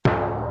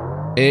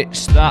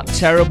It's that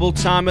terrible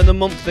time of the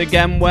month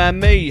again where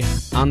me,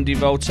 Andy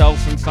Votel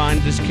from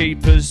Finders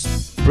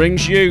Keepers,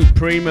 brings you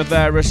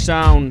Primavera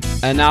Sound,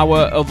 an hour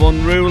of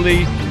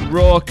unruly,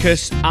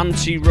 raucous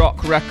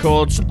anti-rock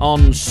records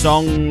on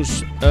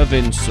Songs of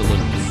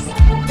Insolence.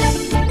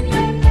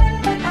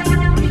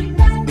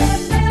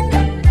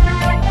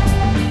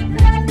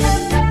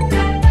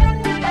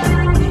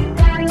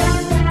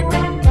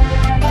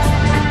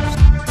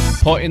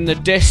 Putting the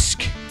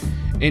disc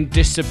in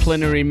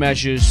disciplinary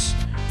measures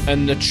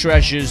and the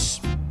treasures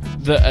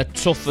that are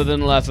tougher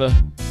than leather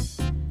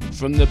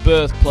from the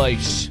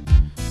birthplace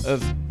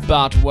of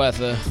bad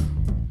weather.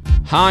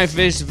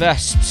 High-vis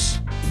vests,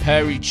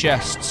 hairy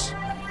chests,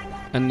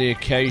 and the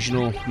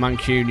occasional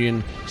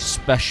Mancunian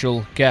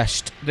special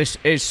guest. This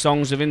is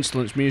Songs of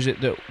Insolence, music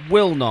that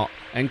will not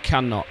and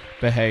cannot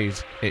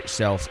behave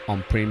itself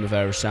on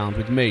Primavera Sound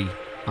with me,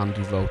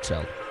 Andy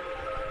Votel.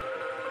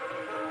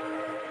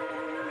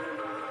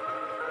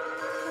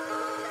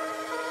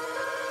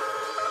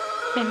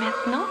 Mais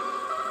maintenant,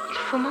 il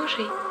faut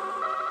manger.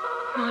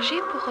 Manger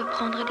pour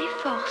reprendre des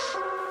forces.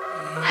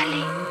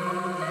 Allez,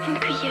 une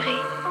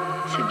cuillerée,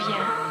 c'est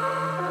bien.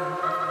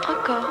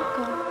 Encore,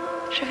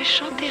 je vais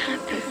chanter un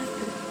peu.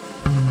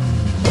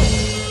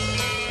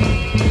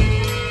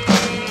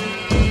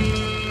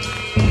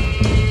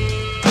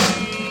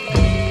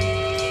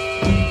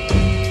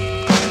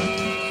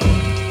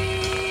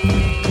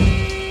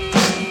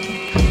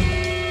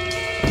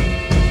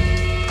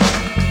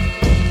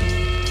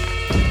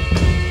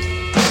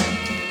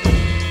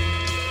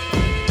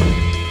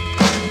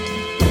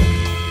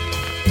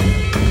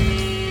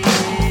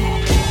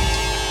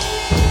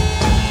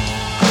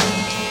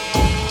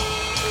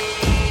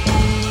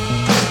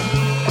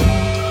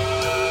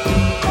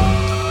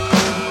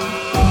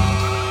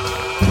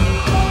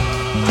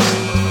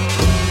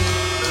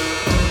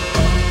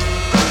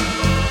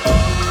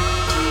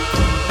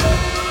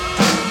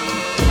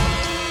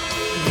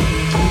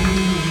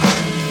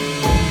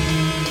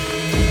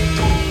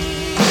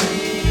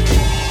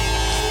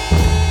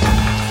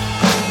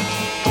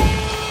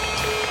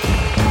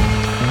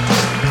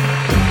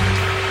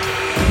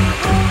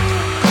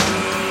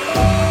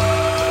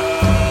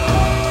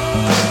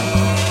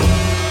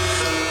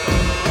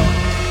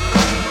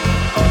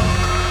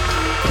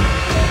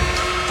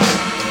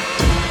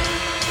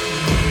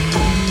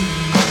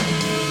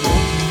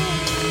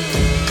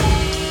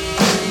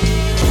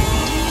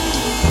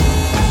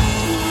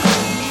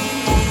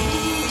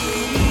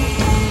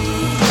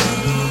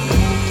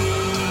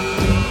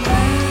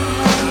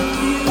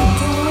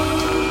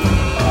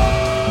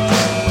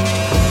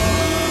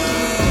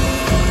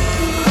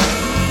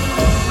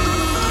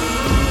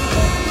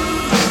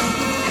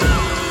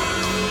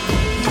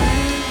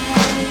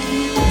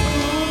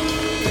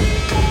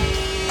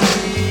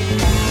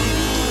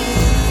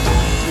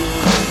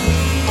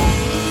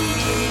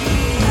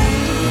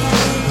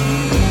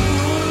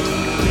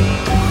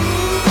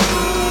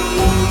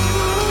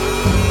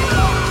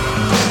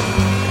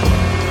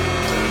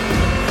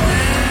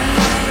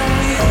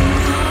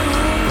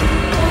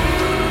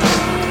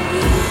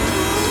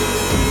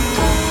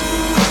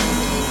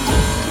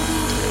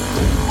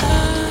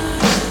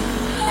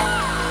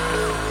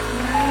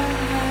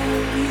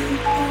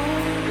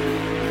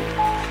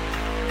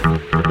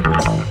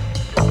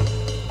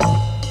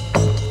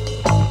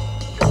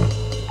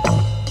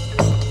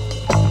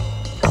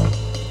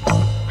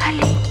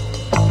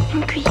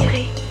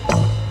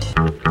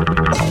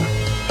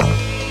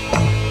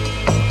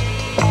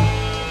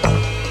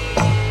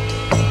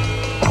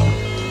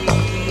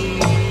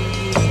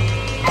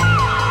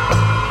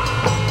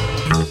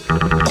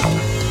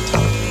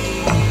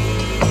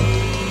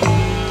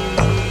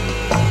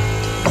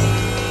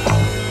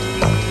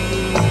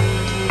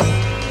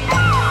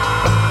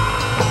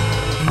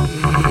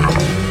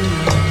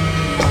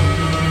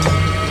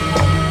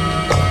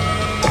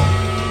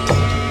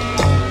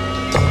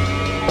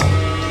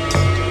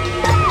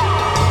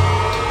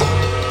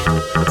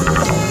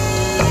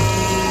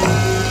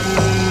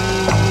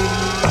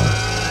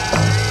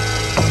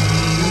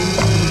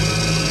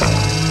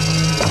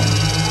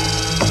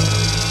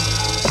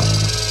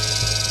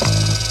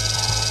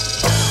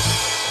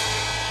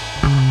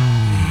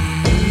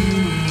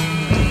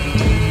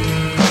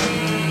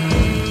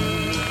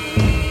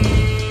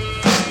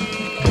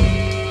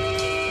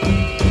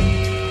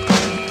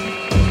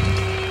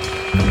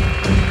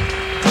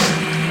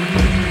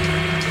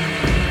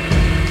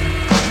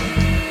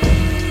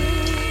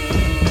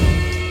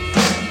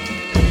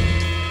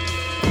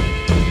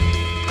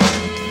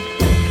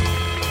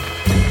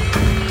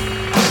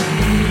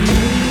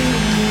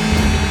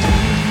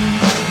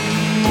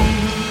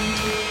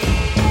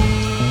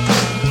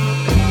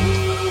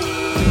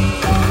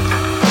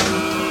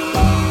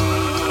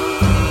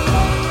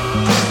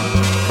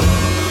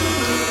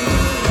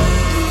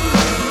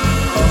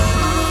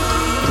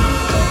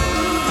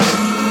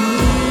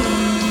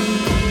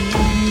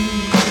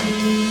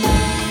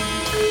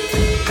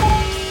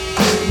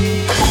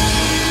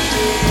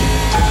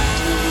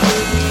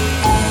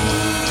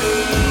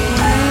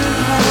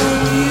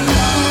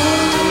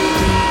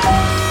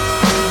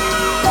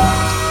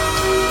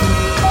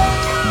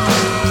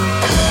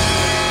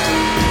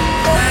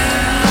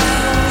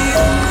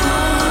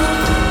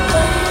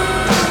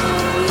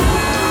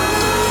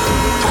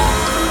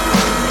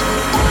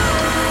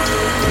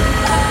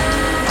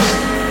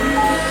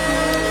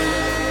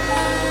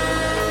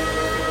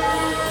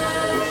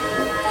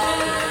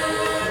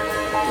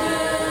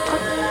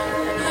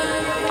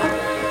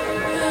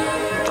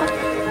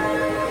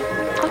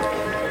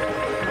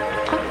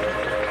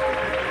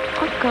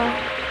 Encore.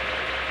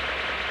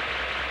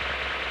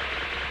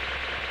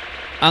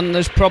 And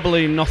there's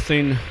probably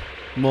nothing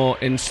more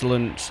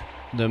insolent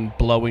than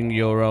blowing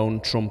your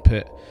own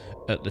trumpet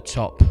at the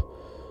top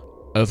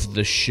of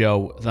the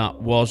show.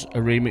 That was a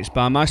remix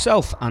by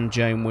myself and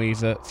Jane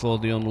Weaver for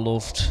The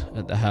Unloved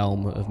at the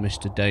helm of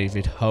Mr.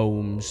 David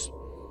Holmes.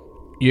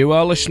 You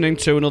are listening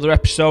to another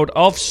episode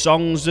of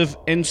Songs of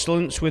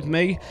Insolence with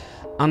me,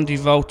 Andy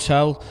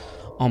Votel,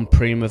 on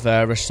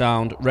Primavera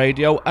Sound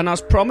Radio. And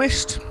as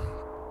promised,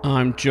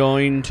 I'm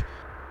joined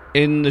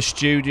in the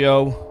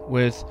studio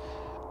with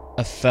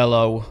a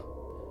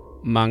fellow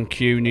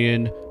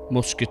Mancunian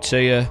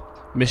musketeer,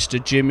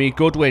 Mr. Jimmy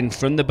Goodwin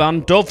from the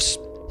band Doves.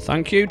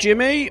 Thank you,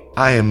 Jimmy.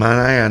 Hiya, man.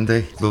 Hi,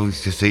 Andy. Lovely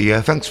to see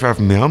you. Thanks for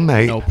having me on,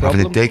 mate. No problem.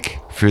 Having a dig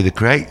through the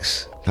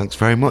crates. Thanks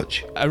very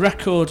much. A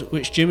record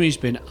which Jimmy's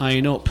been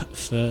eyeing up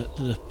for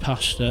the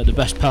past, the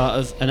best part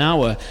of an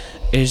hour,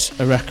 is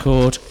a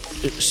record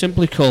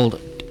simply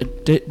called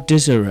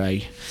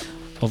Desiree.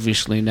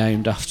 Obviously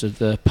named after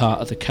the part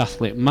of the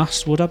Catholic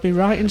Mass. Would I be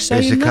right in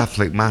saying that? It's the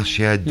Catholic Mass,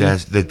 yeah.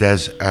 The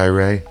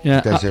Desiree.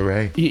 Yeah,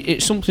 Desiree.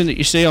 It's something that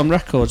you see on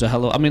records.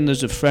 I mean,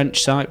 there's a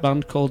French side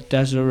band called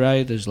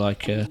Desiree. There's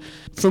like a...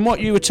 From what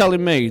you were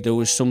telling me, there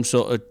was some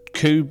sort of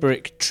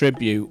Kubrick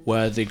tribute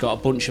where they got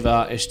a bunch of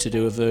artists to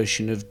do a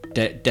version of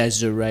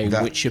Desiree,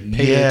 which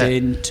appeared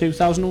in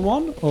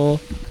 2001, or...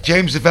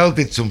 James Lavelle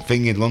did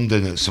something in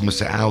London at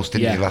Somerset House,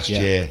 didn't he, last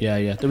year?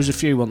 Yeah. There was a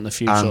few, wasn't there? A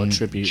few sort of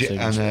tribute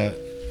things.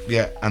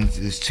 And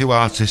there's two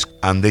artists,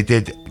 and they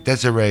did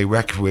Desiree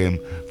Requiem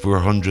for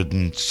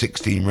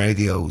 116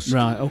 radios.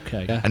 Right,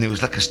 okay. Yeah. And it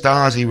was like a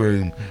Stasi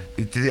room.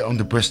 He did it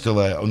under Bristol,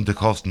 under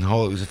Colston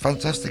Hall. It was a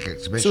fantastic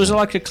exhibition. So was it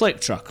like a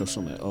click track or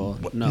something? Or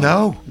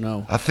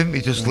No. I think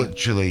they just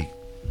literally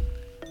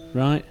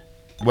went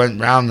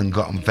round and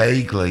got them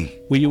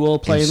vaguely. Were you all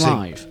playing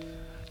live?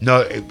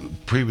 No,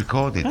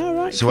 pre-recorded. Oh,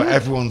 right. So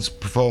everyone's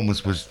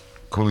performance was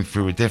coming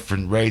through a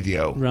different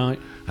radio. Right.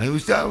 And it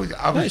was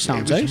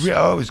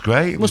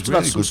great. It must have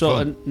had some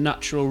sort of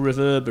natural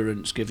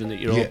reverberance, given that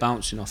you're all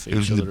bouncing off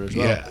each other as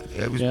well. Yeah,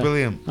 it was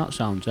brilliant. That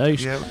sounds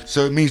ace. Yeah.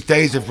 So it means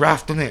Days of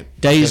Wrath, doesn't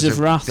it? Days of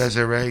Wrath.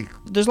 Desiree.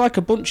 There's like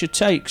a bunch of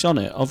takes on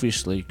it,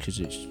 obviously, because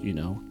it's,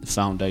 the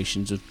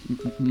foundations of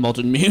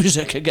modern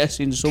music, I guess,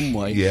 in some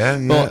way. Yeah.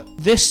 But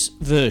this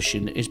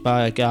version is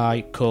by a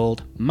guy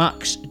called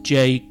Max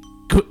J.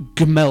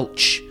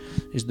 Gmelch.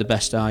 Is the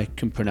best I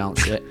can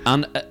pronounce it.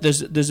 And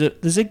there's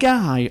a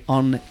guy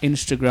on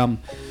Instagram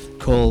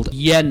called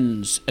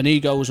Jens, and he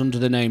goes under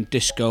the name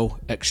Disco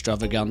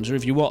Extravaganza.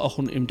 If you want to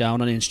hunt him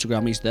down on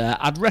Instagram, he's there.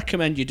 I'd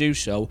recommend you do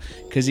so,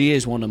 because he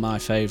is one of my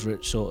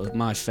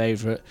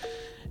favourite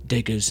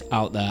diggers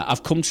out there.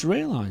 I've come to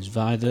realise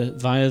via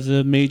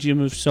the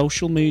medium of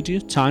social media,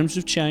 times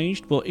have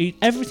changed, but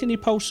everything he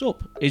posts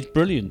up is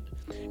brilliant.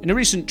 In a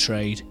recent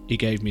trade, he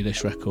gave me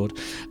this record,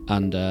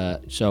 and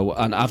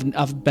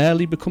I've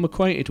barely become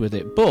acquainted with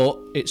it, but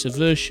it's a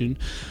version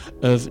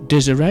of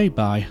Desiree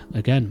by,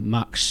 again,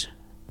 Max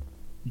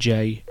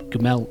J.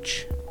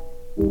 Gmelch.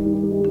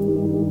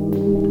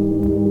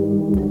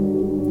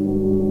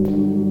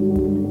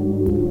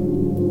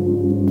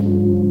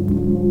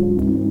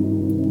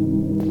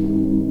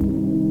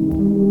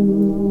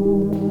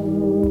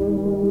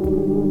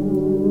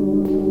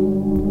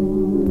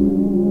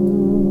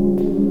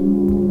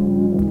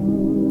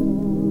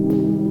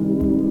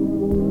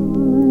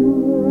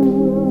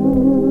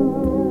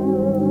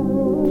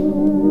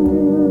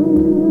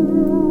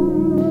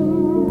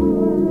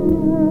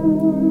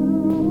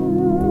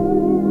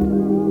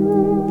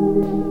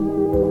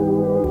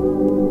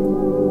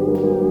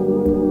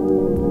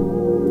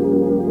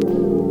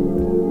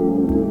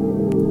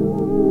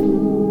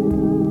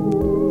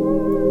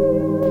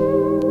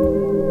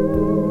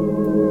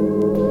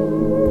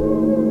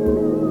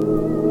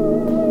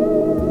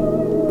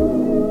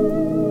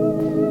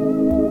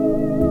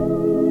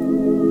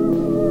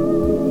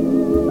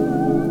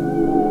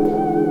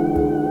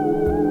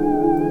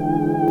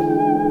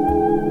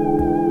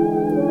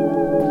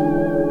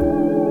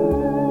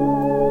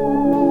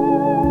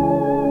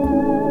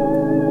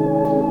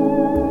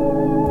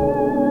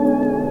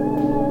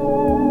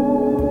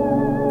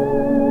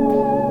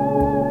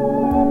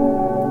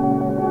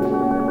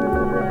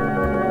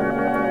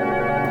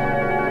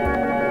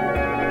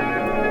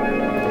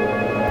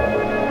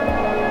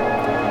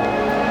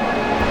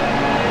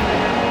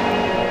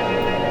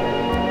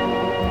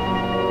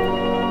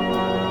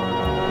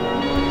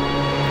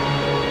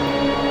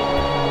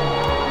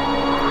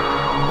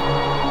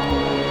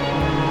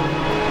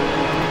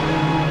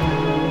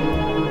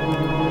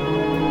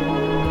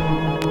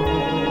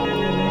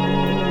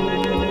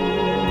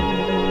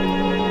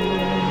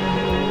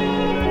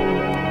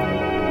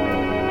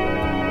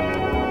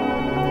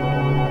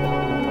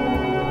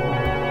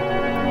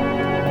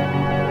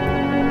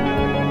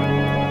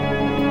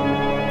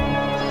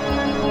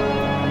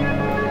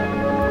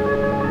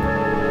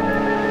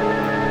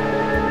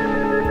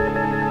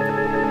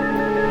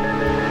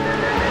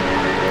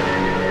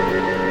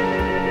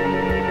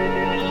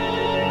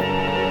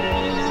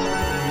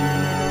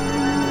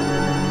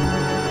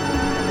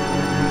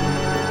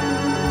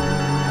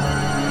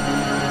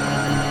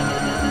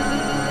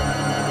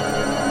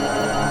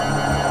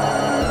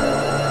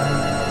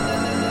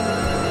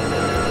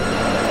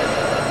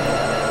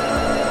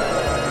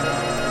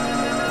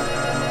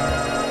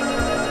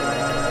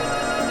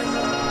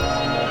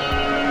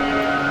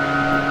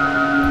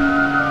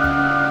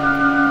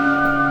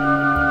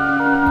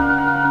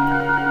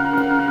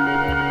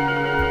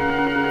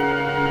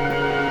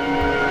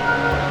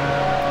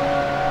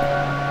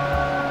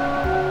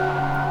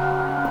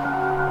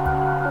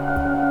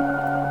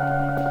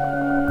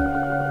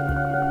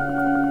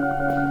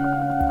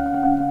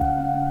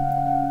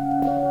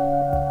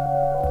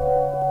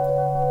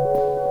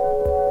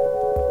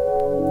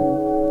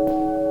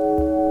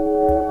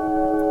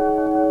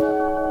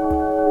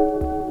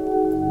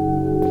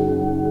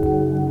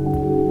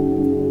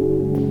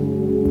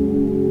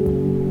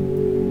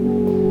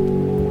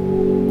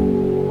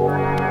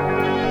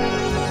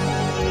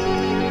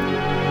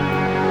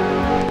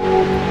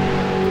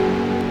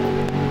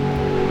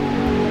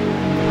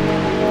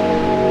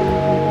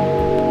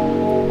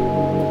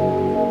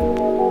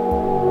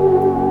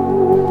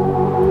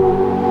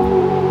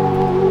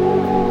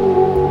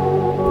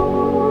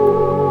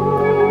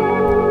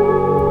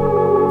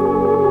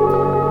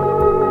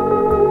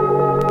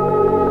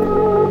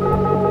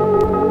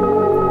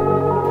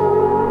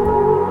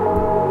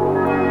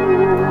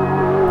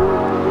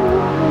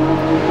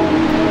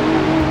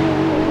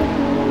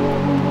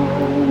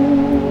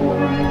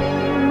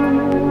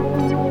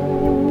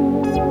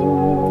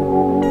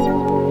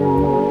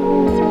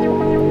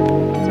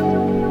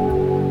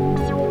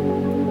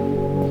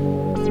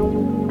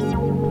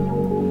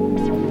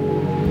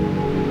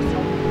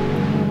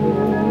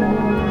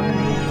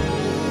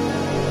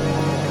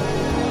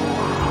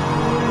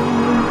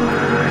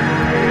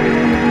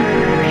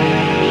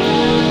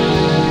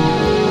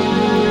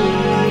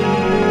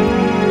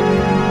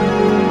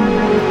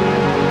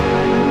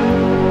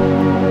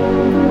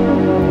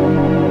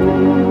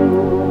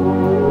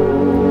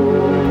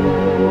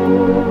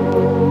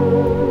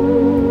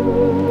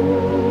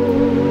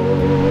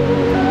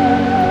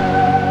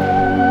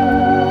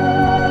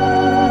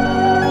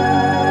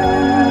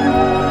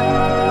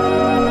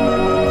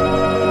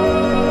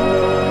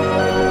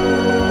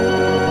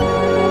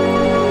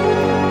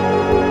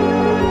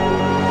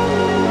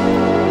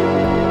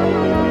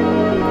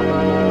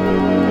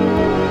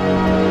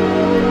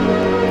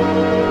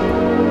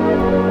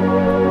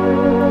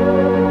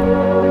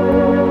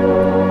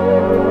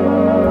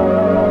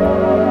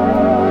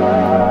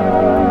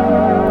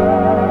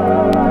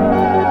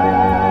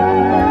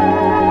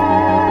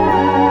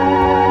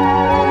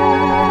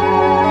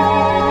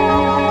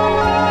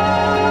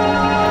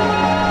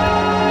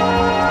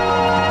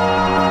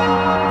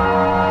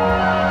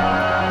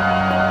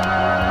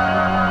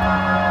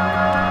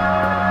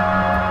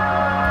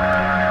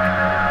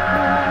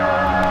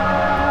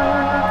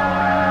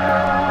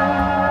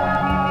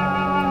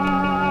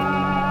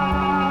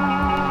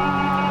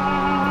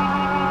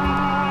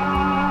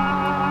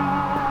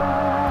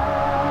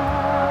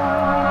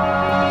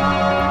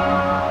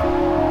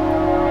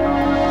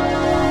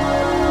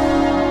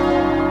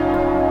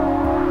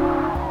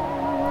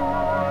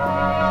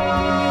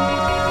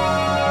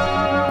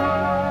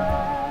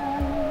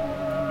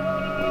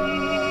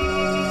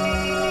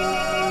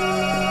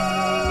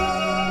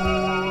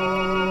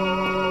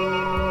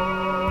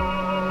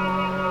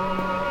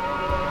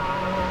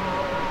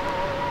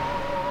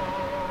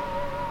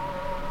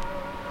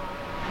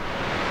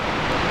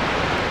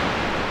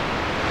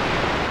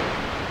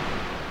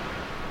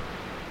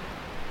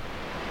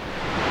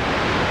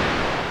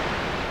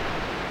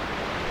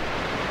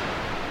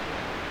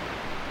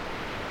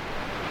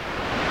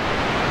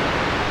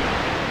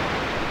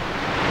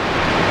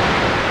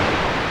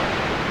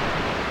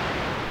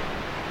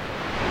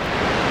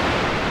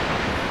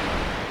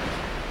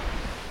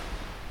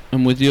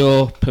 And with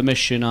your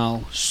permission,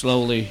 I'll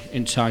slowly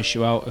entice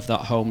you out of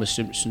that Homer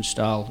Simpson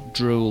style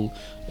drool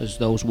as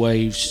those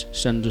waves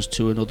send us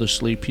to another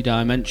sleepy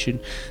dimension.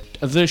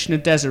 A version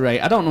of Desiree.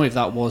 I don't know if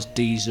that was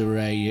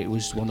Desiree. It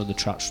was one of the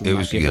tracks from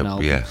that Given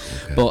album. Yeah,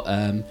 okay. But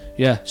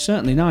yeah,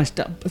 certainly nice.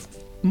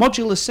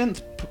 Modular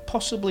synth,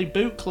 possibly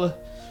Buchla.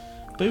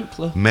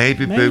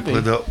 Maybe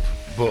Buchla up,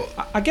 but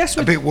I guess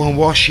a bit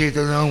one-washy. I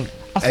don't know.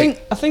 I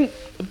think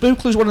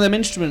Buchla's one of them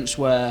instruments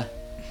where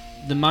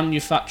the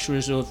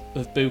manufacturers of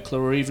Buchla,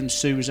 or even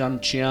Suzanne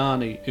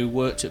Ciani, who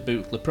worked at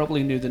Buchla,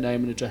 probably knew the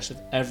name and address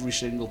of every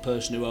single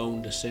person who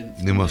owned a synth.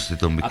 They must have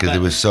done, because they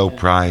were so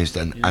prized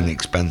and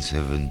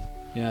inexpensive. And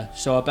yeah,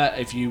 so I bet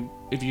if you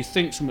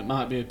think something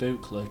might be a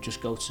Buchla, just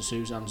go to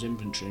Suzanne's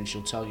inventory and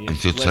she'll tell you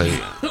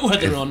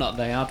whether or not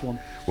they had one.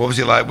 What was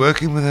it like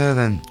working with her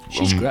then?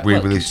 She's great.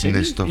 Re-releasing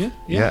this stuff.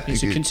 Yeah,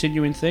 it's a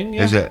continuing thing.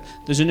 Yeah. Is it?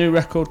 There's a new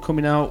record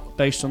coming out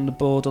based on the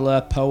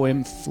Baudelaire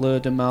poem Fleur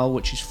de Mal,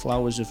 which is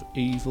Flowers of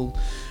Evil,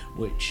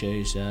 which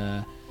is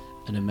an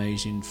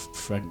amazing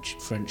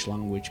French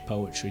language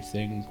poetry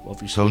thing.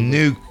 Obviously. So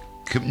new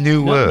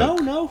work.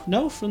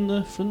 No, from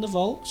the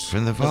vaults.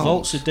 From the vaults. The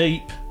vaults are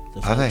deep.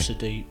 The vaults are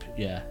deep.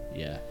 Yeah.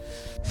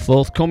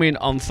 Forthcoming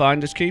on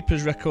Finders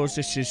Keepers Records,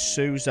 this is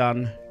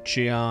Suzanne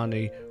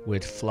Ciani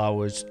with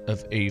Flowers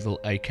of Evil,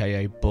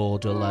 aka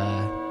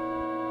Baudelaire.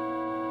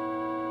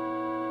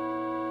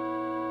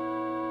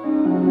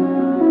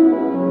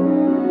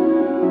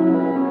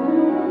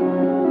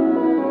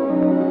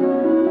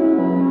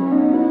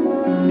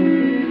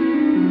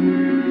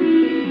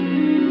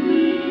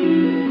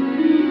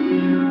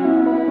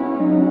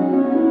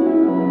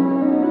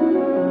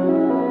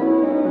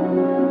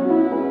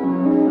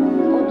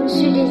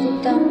 Au-dessus des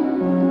étangs,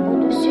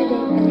 au-dessus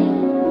des vallées,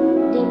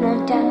 des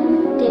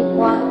montagnes, des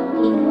bois,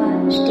 des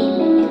nuages, des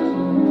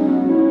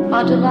mers.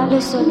 Par-delà le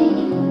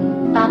soleil,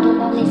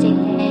 par-delà les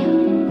éthers,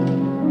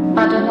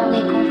 par-delà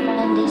les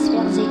confins des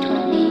sphères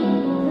étoilées,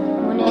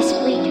 mon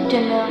esprit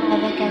demeure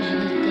avec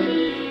agilité.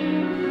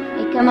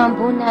 Et comme un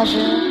beau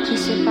nageur qui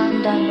se pend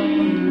dans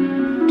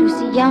l'onde, tout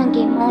sillant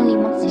gaiement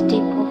l'immensité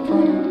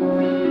profonde,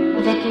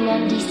 avec une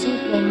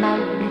indicible et mal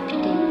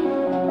volupté.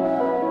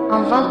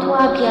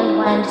 Envole-toi bien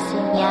loin de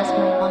ces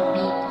miasmes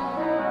limpides.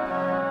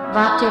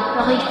 Va te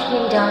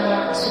purifier dans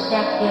l'air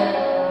supérieur.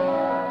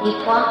 Et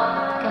toi,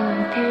 comme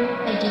un pur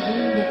et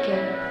divin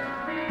liqueur,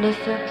 le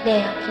feu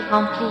clair qui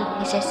remplit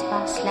les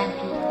espaces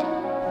limpides.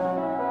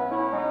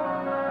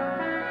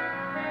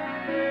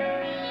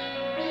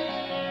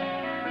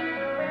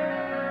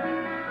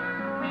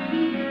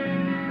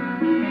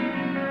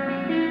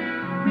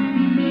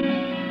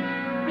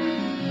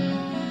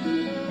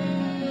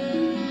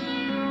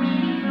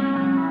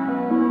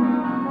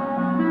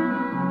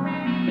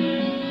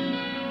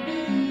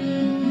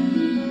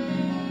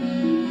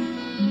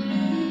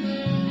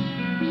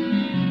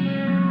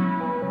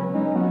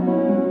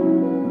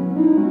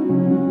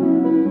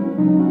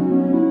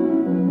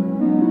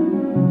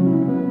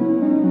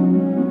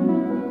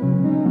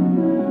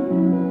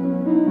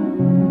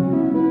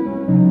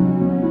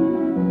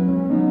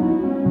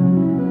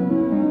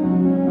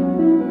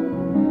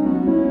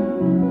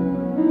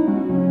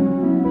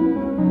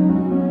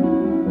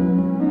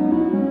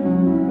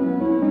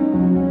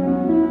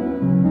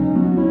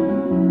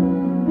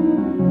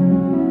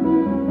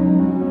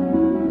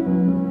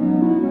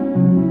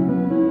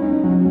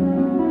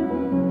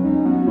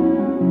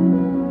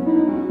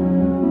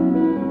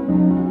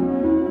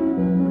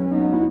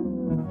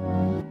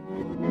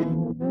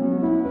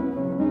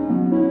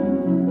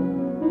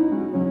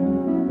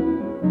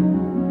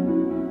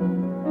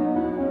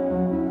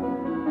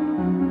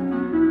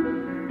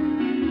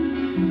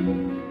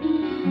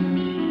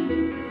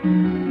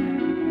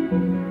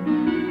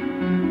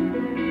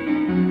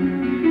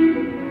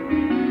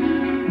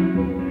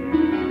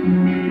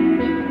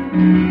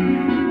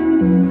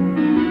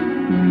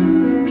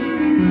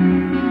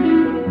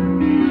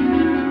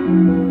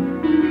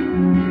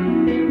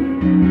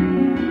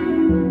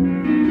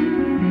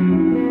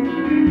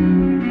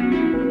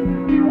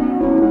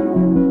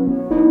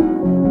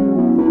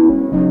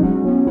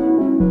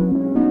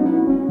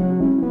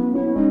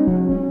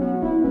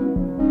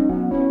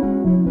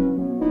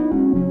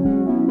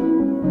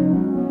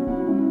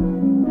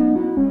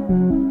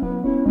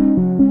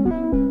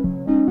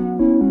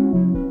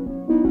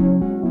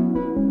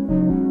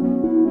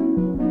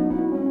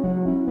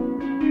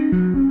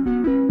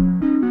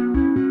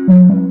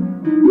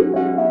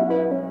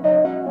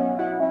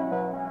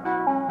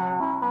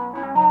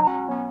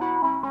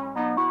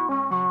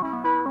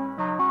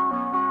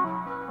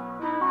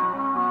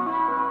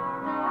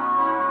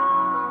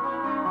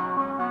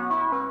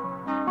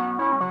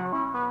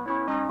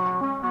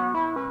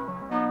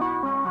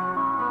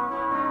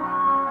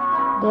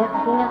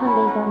 Derrière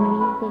les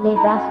ennuis et les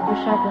vastes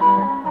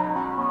chagrins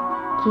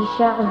qui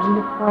chargent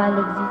le poids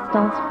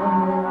l'existence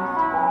brumeuse.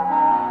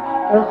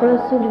 Heureux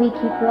celui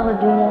qui pleure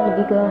d'une aile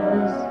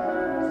vigoureuse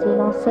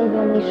s'élancer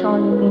vers les champs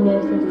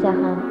lumineux et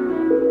sereins.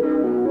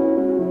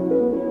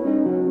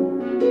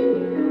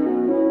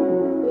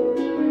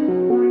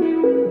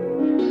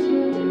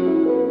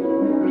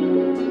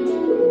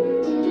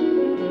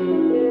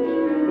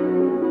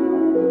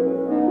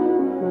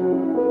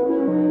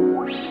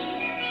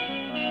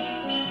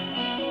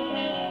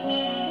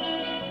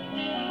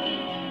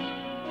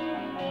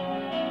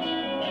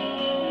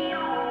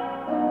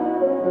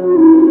 Celui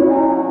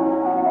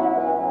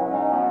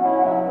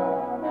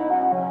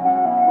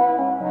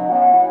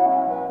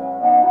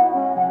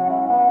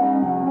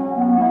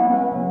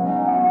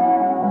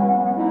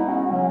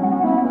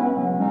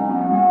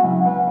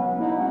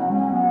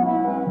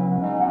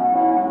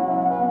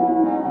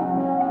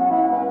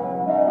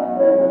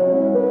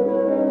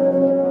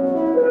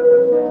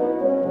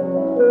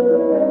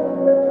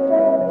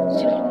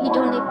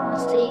dont les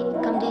pensées,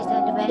 comme des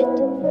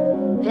alouettes,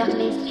 vers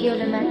les cieux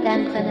le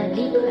matin prennent un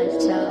libre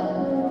essor,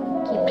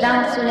 qui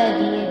plane sous la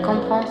vie et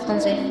comprend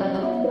sans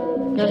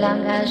effort le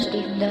langage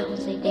des fleurs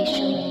et des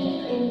chemins.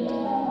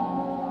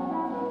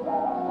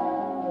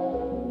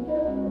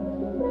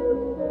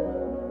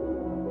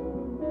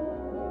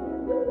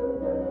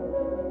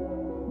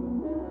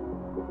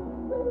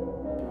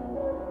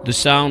 The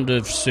sound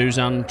of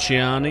Suzanne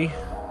Ciani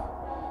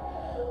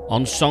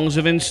on Songs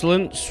of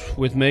Insolence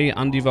with me,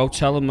 Andy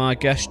Votel, and my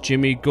guest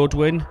Jimmy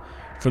Goodwin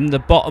from the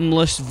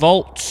Bottomless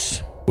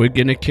Vaults. We're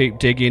going to keep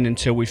digging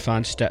until we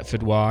find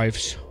Stepford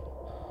Wives,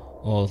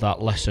 or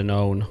that lesser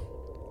known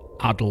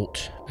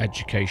adult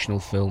educational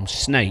film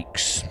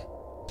Snakes.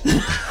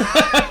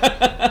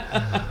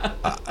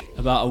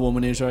 About a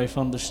woman who's very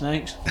fond of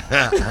snakes.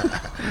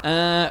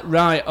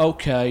 Right,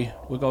 okay.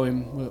 We're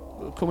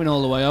coming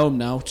all the way home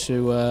now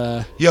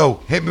to... Yo,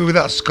 hit me with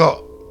that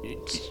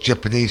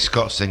Japanese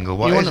Scott single.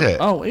 What is it?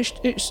 Oh,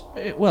 it's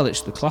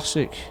the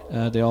classic,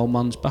 The Old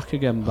Man's Back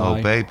Again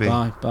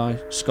by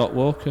Scott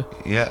Walker.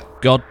 Yeah.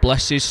 God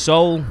bless his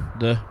soul,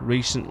 the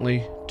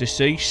recently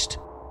deceased.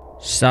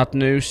 Sad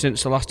news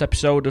since the last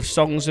episode of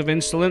Songs of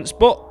Insolence,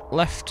 but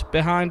left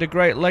behind a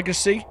great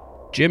legacy.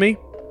 Jimmy?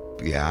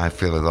 Yeah, I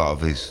feel a lot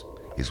of his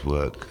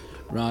work.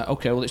 Right,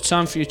 okay, well, it's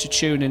time for you to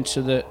tune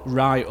into the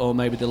right or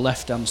maybe the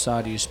left-hand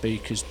side of your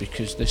speakers,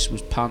 because this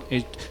was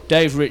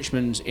Dave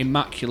Richmond's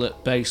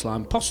immaculate bass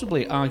line,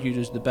 possibly argued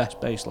as the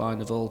best bass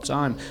line of all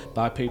time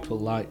by people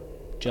like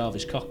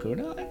Jarvis Cocker.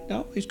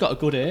 No, he's got a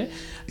good ear.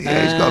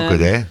 Yeah, he's got a good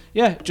ear.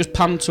 Yeah, just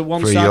pan to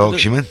one For a side.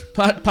 Yorkshireman.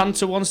 Pan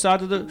to one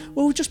side of the...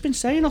 Well, we've just been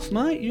saying off,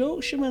 mate,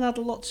 Yorkshiremen had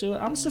a lot to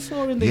answer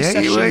for in these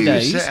session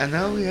days. I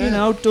know, yeah. You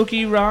know,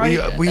 Dougie Wright.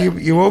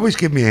 You always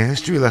give me a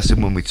history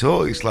lesson when we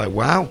talk. It's like,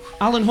 wow.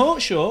 Alan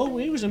Hawkshaw,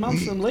 he was a man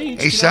from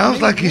Leeds. He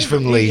sounds like he's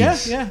from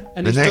Leeds. Yeah.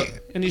 And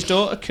his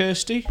daughter,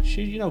 Kirsty,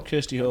 you know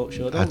Kirsty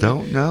Hawkshaw, I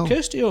don't know.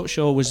 Kirsty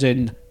Hawkshaw was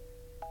in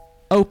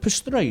Opus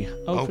 3.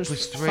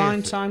 Opus 3.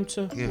 Fine Time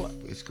to... Yeah,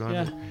 it's gone.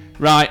 Yeah.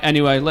 Right,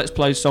 anyway, let's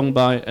play a song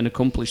by an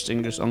accomplished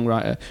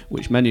singer-songwriter,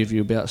 which many of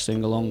you will be able to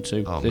sing along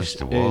to. Oh, this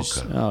Mr.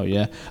 Walker. Oh,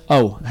 yeah.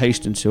 Oh,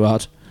 Hasten to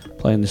Add,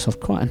 playing this off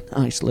quite a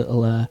nice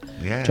little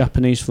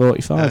Japanese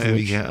 45. Here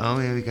we go. Oh,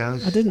 here we go.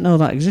 I didn't know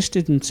that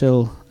existed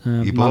until...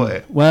 you bought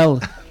it?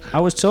 Well, I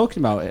was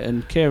talking about it,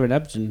 and Kieran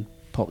Ebden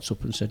popped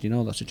up and said, you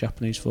know, that's a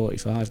Japanese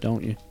 45,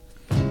 don't you?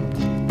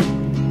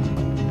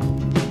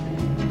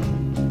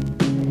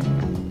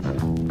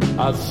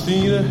 I've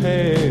seen a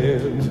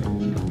hand,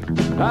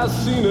 I've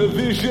seen a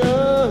vision.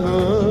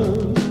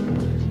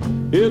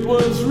 It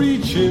was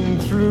reaching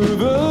through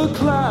the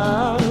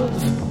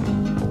clouds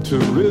to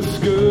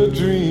risk a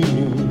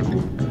dream.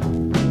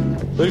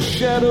 A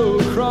shadow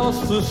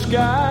crossed the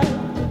sky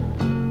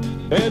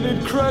and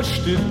it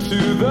crushed it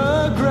to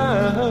the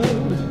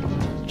ground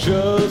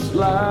just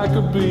like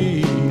a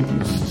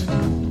beast.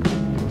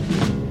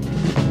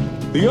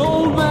 The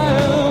old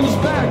man's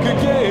back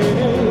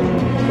again.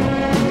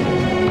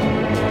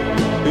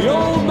 The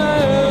old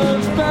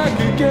man's back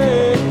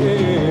again.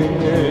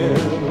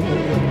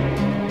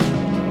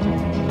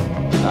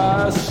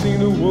 I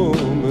seen a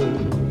woman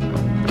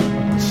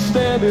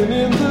standing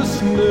in the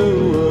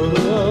snow.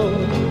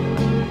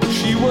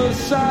 She was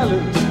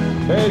silent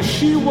as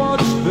she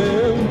watched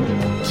them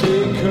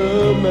take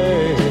her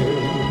man.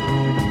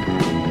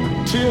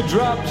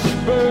 Teardrops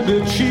burned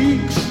her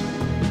cheeks,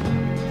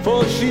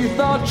 for she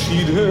thought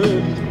she'd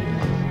heard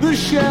the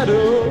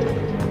shadow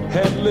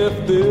had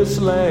left this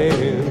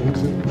land.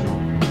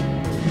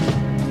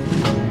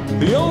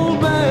 The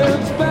old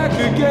man's back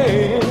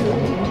again.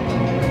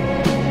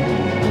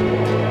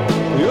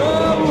 The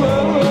old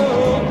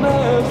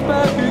man's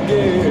back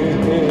again.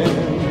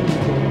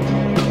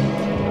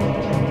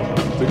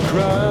 The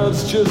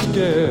crowds just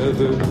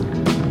gathered,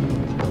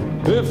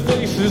 their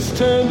faces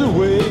turned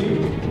away,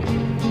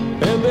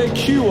 and they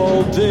queue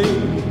all day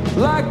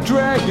like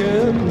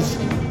dragons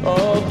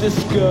of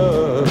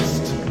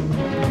disgust.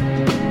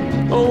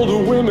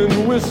 Older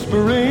women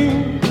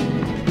whispering,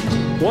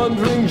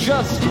 wondering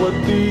just what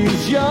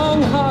these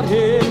young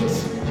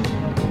hotheads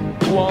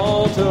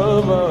want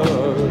of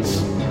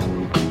us.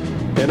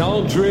 And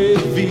Andre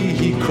V,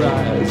 he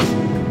cries,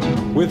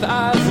 with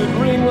eyes that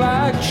ring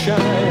like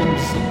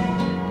chimes.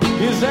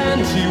 His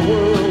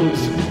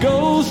anti-worlds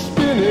go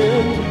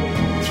spinning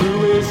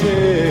through his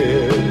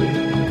head.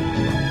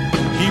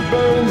 He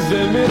burns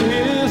them in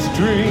his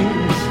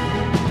dreams,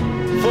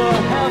 for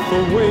half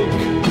awake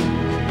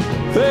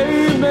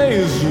they may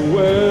as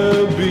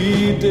well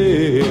be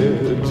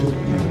dead.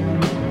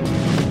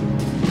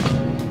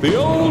 The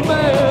old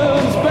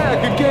man's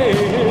back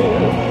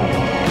again.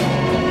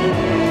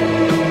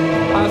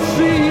 I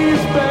see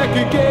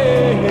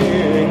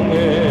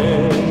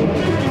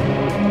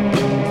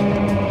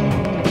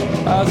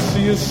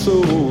a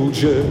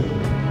soldier.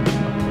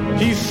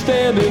 He's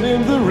standing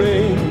in the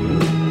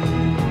rain.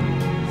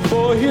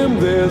 For him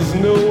there's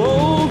no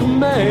old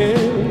man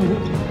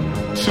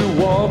to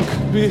walk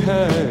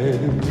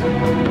behind.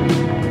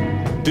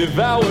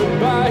 Devoured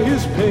by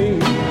his pain,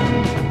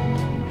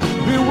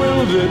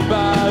 bewildered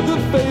by the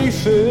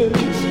faces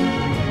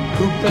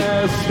who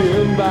pass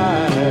him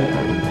by.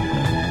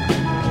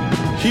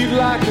 He'd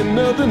like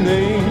another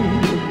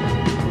name.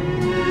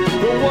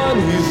 The one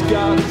he's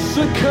got's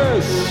a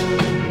curse.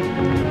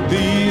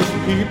 These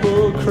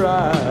people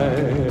cry.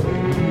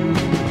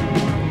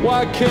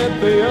 Why can't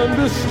they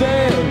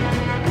understand?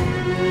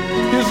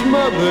 His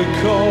mother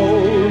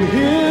called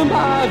him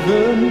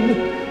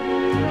Ivan.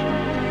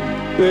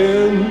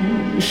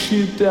 Then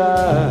she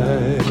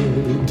died.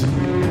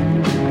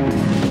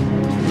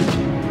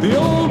 The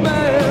old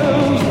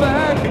man's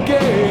back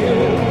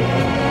again.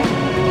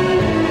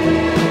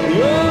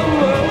 The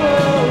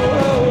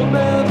old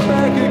man's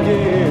back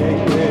again.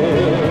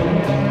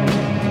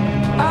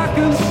 I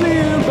can see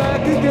him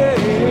back again.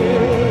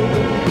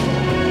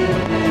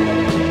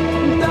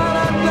 Da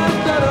da da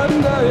da da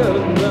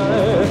da da.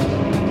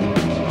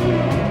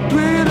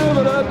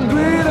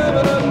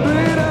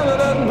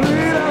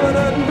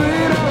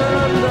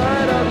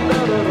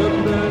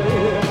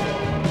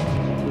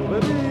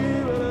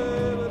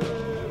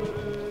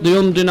 The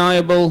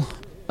undeniable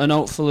and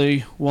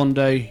hopefully one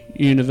day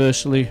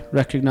universally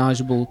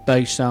recognisable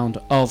bass sound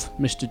of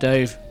Mr.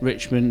 Dave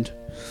Richmond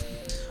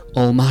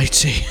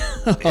Almighty.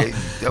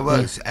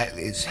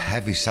 It's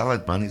heavy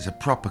salad, man. It's a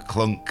proper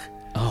clunk.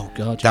 Oh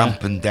God,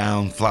 dampened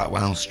down, flat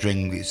wound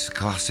string. It's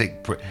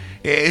classic.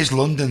 It is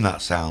London,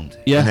 that sound,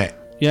 yeah, isn't it?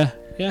 Yeah.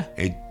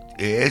 It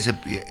is a.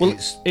 Well,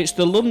 it's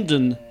the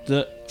London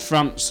that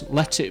France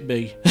let it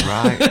be.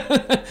 Right.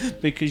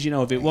 Because, you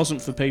know, if it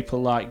wasn't for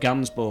people like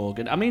Gainsbourg,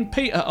 and I mean,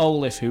 Peter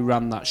Olive, who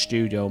ran that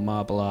studio,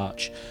 Marble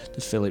Arch,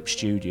 the Philips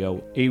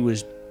studio, he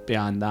was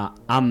behind that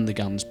and the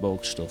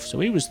Gainsbourg stuff. So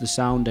he was the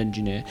sound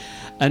engineer.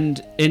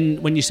 And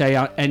when you say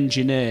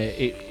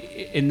engineer,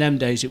 in them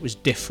days it was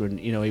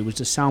different. You know, he was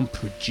the sound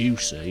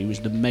producer. He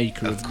was the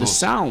maker of the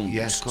sounds.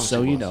 Yes, of course.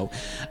 So, you know.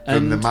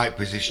 From the mic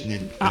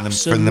positioning,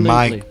 from the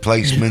mic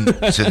placement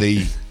to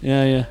the...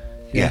 Yeah.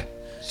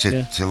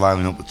 To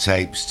lining up the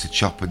tapes, to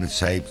chopping the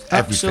tapes,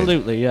 everything.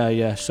 Absolutely,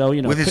 yeah. So,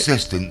 you know, with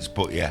assistance,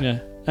 but yeah.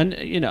 And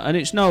you know, and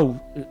it's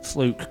no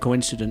fluke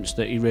coincidence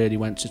that he really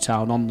went to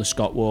town on the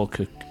Scott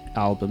Walker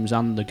albums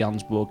and the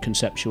Gainsbourg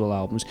conceptual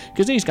albums,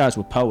 because these guys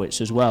were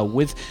poets as well,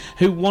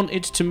 who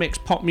wanted to mix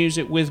pop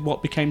music with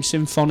what became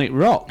symphonic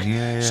rock.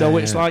 So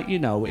it's like, you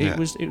know, it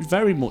was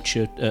very much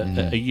a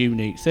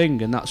unique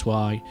thing, and that's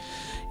why,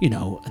 you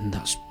know, and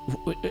that's.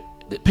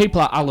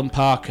 People like Alan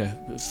Parker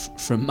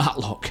from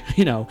Matlock,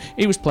 you know,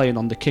 he was playing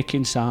on The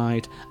Kicking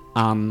Side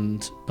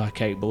and by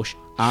Kate Bush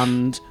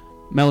and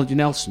Melody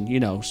Nelson, you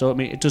know. So I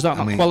mean, does that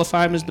not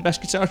qualify him as the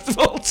best guitarist of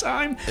all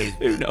time?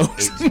 Who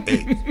knows?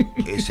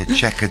 It's a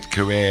checkered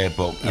career,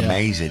 but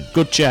amazing.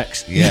 Good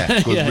checks.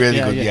 Yeah, good,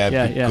 really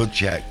good. Good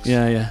checks.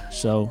 Yeah.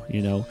 So,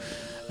 you know.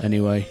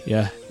 Anyway,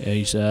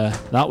 he's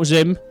that was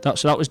him.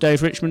 That was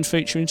Dave Richmond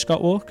featuring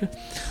Scott Walker.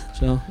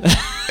 So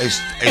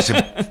it's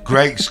a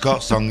great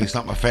Scott song. It's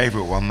not my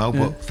favourite one though,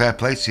 but fair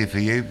play to you for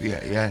you.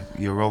 Yeah,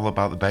 you're all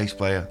about the bass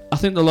player. I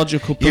think the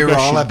logical progression. You're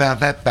all about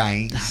that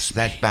bass.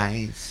 That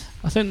bass.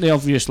 I think the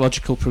obvious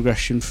logical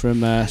progression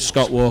from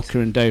Scott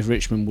Walker and Dave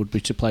Richmond would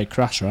be to play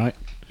Crash, right?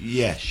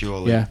 Yeah,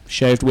 surely. Yeah,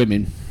 Shaved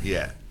Women.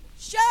 Yeah.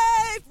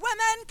 Shaved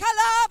Women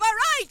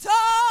Collaborator.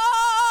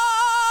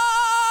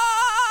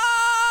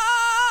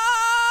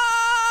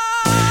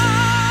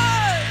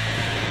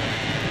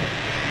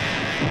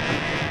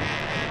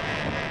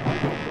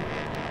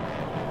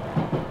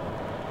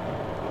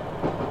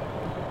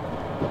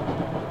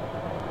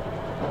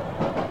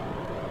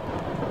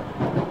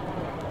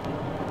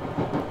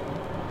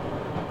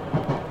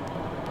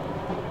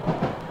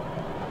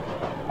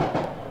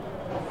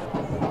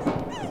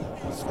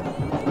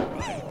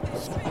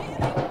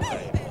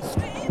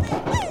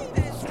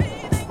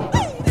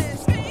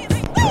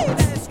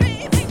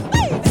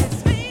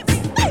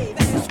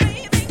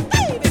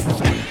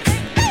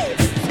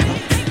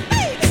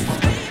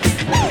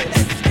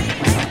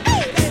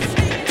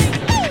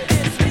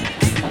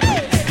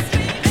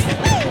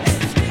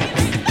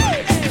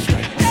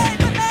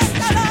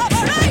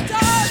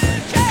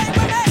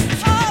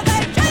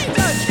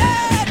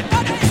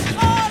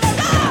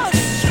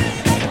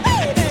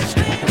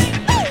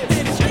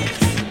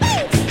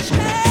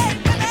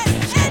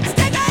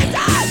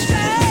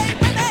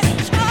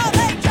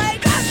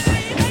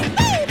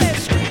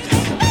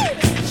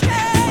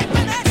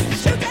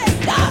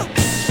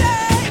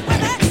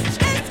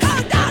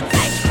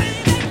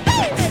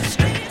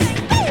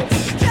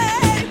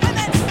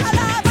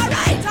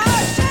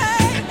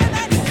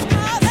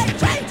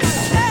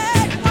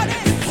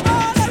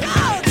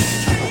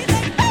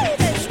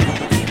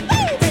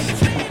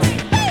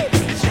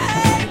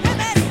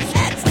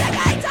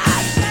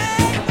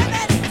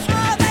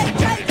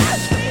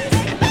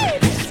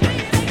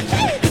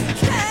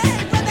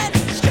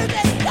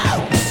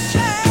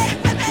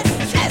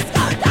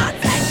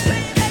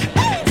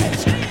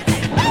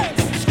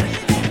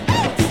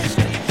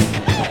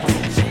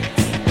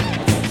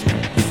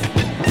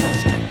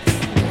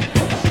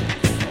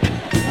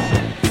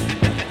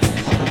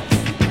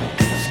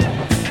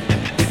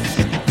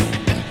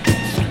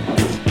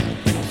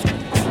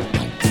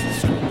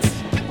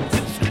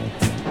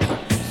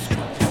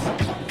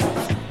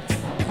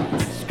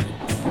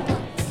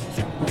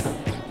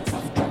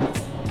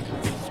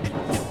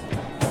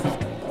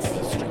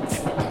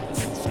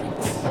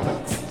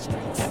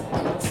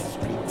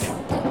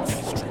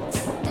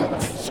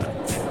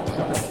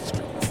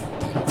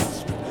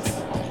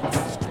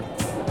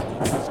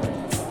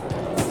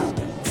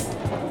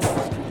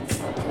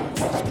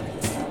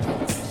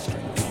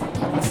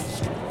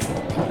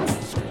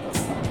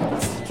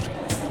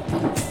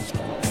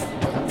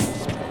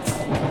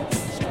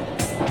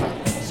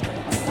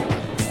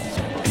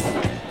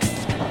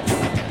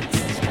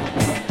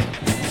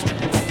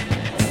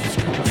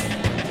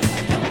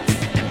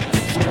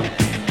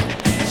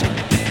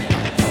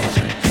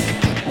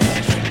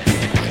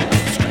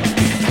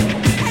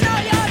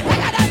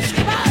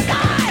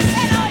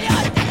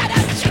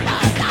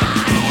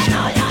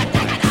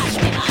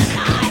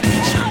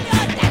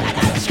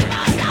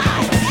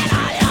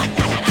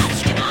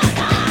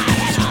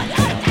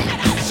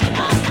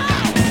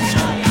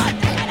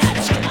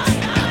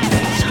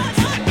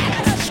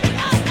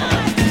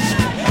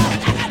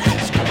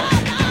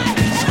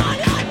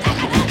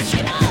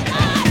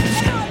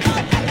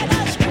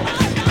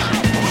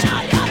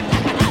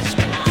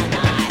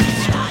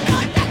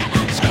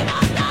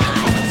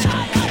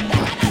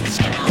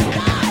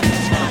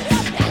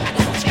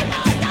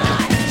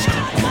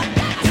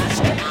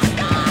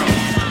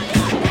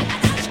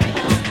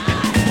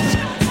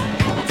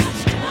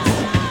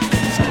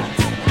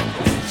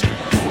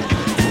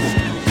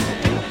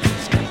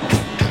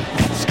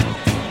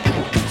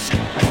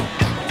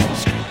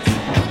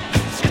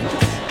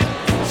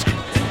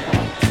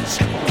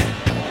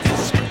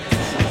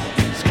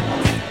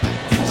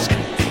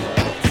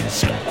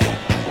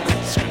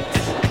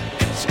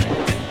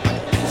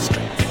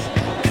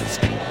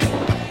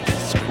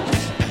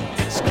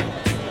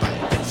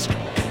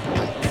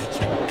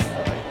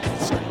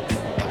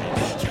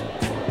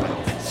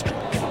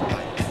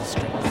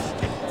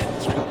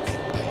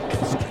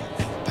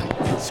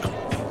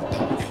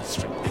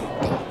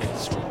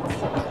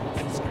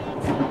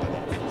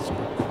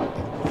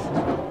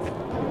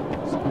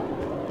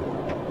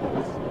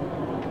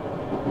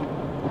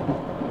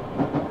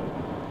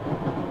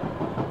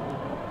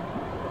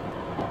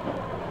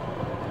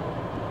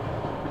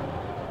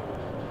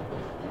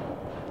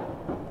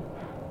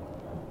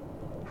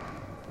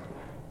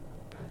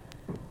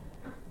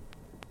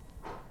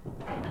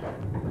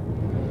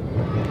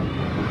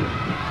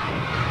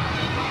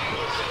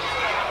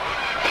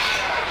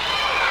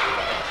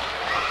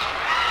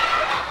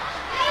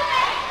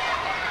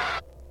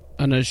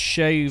 And as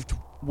Shaved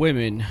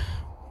Women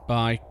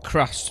by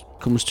Crass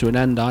comes to an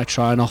end, I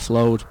try and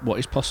offload what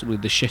is possibly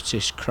the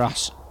shittest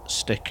Crass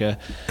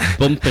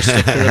bumper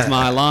sticker of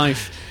my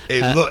life.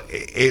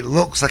 It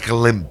looks like a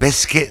Limp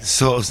Bizkit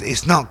sort of.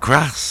 It's not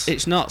Crass.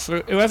 It's not.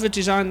 For whoever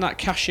designed that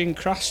cash-in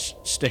Crass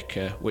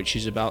sticker, which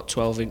is about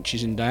 12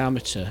 inches in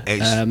diameter. I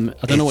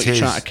don't know what you're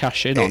trying to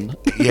cash in on.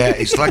 Yeah,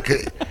 it's like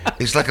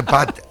a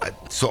bad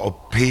sort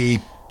of PE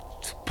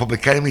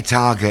Public Enemy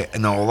target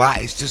and all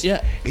that. It's just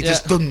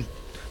just doesn't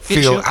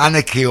feel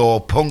anarchy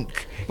or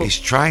punk. It's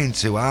trying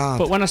too hard.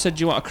 But when I said,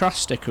 do you want a Crass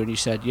sticker, and you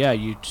said, yeah,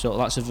 you sort of,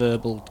 that's a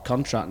verbal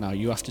contract now,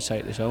 you have to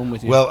take this home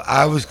with you. Well,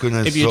 I was going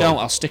to... If you don't,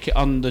 I'll stick it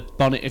on the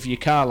bonnet of your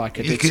car like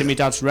I did to my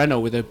dad's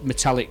Renault with a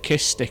metallic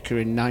Kiss sticker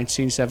in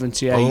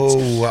 1978.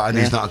 Oh, and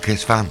he's not a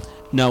Kiss fan?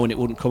 No, and it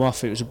wouldn't come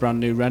off. It was a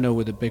brand new Renault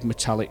with a big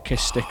metallic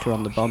Kiss sticker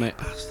on the bonnet.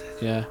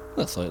 Yeah,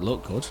 I thought it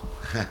looked good.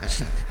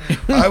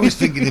 I was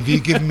thinking, if you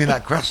giving me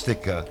that Crass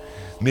sticker,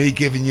 me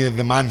giving you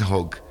the man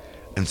hug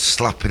and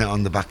slapping it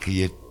on the back of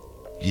your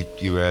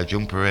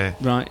jumper here.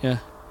 Right, yeah.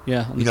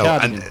 On you the know,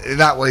 cardigan. and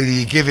that way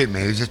you give it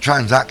me, it was a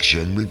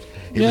transaction.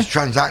 It was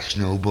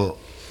transactional, but...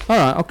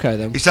 Alright, okay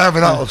then. It's either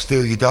that or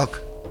steal your dog.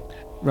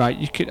 Right,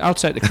 I'll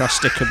take the Crass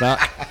sticker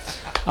back.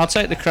 I'll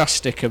take the Crass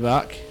sticker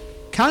back.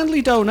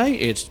 Kindly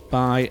donated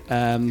by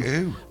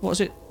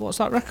what's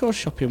that record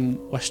shop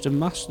in Western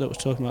Mass that I was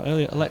talking about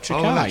earlier? Electric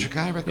Eye. Electric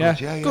Eye Records,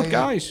 yeah. Good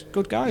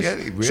guys. Yeah,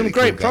 really some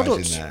great cool guys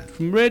products. in there.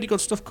 Some really good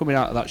stuff coming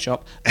out of that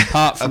shop.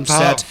 Apart from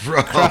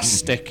Crass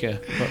sticker.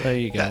 But there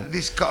you go.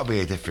 There's got to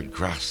be a different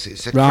Crass.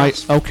 It's a right,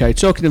 Crass. okay,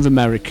 talking of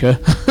America.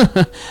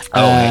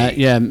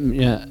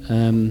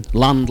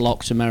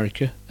 Landlocked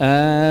America.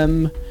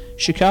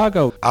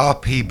 Chicago.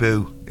 RP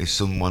Boo is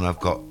someone I've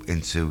got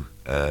into.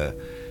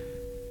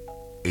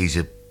 He is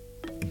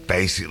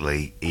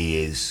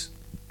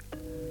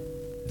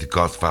the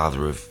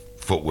godfather of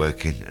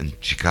footworking and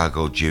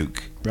Chicago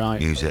Duke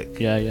music.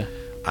 Yeah.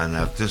 And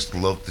I've just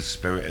loved the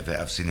spirit of it.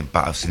 I've seen him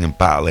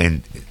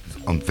battling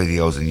on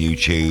videos on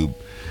YouTube,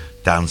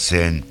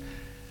 dancing.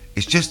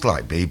 It's just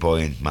like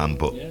b-boying, man,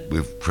 but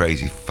with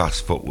crazy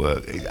fast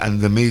footwork.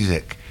 And the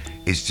music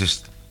is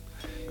just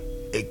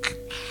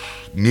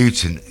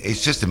mutant.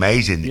 It's just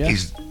amazing. Yeah.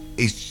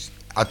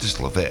 I just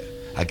love it.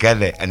 I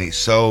get it, and it's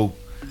so...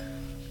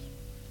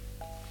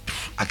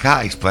 I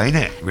can't explain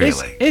it,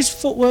 really. Is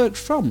footwork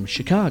from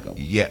Chicago?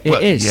 Yeah,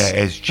 it is.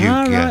 Yeah, it's Duke.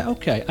 Right,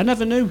 okay. I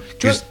never knew.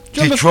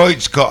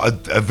 Detroit's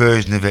got a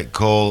version of it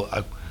called...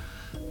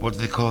 what do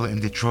they call it in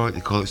Detroit? They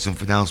call it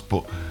something else,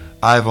 but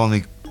I've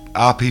only...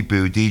 RP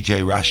Boo,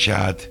 DJ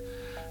Rashad,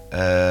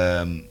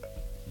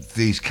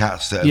 these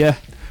cats that... Yeah.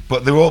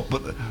 But they're all...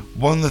 But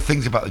one of the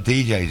things about the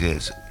DJs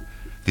is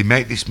they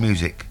make this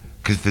music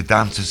because the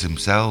dancers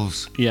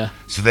themselves. Yeah.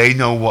 So they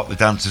know what the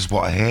dancers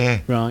want to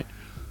hear. Right.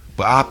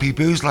 But RP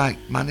Boo's like,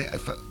 man,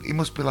 he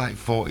must be like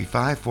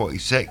 45,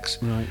 46.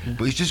 Right. Yeah.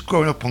 But he's just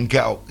growing up on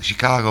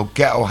Chicago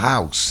ghetto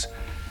house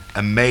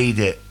and made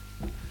it.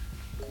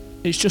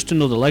 It's just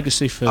another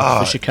legacy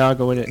for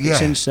Chicago, isn't it? Yeah.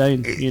 It's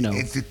insane,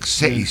 The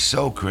city's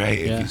so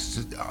creative.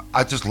 Yeah.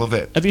 I just love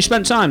it. Have you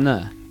spent time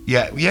there?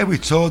 Yeah, we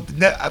toured.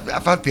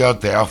 I've had the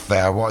odd day off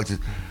there. I wanted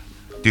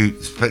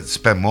to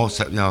spend more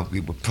time. We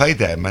played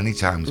there many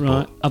times.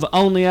 Right. But I've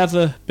only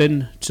ever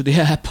been to the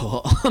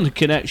airport on a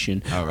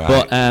connection. All right.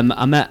 But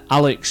I met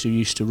Alex, who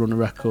used to run a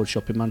record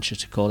shop in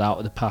Manchester called Out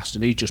of the Past,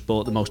 and he just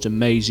bought the most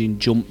amazing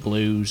jump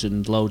blues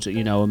and loads of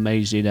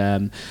amazing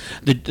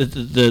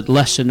the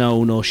lesser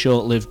known or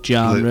short-lived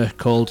genre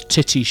called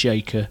titty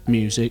shaker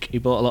music. He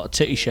bought a lot of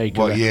titty shaker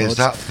what records. year is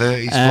that?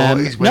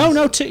 30s, 40s?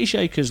 No, titty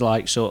shaker's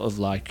like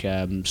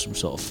some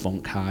sort of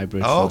funk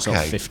hybrid from sort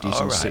of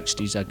 50s and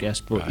 60s, I guess.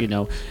 But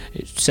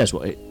it says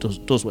what it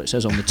does what it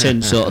says on the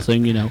tin, sort of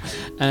thing,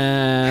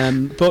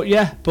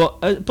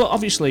 But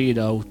obviously,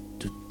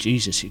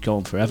 Jesus, you're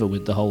going forever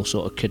with the whole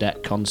sort of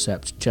cadet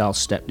concept, Charles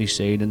Stepney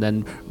scene, and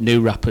then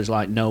new rappers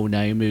like No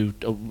Name, who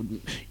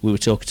we were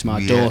talking to my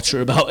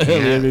daughter about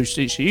earlier, who's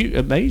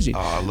amazing. Oh,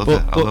 I love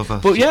her.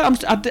 But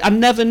I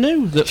never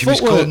knew that she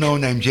footwork... was called No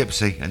Name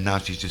Gypsy, and now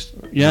she's just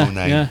No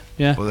Name.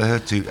 Yeah. But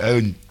her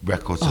own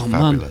records are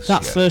man, fabulous.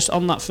 that first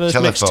Telephone.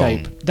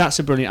 mixtape, that's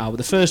a brilliant album.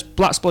 The first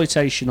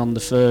Blaxploitation on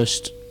the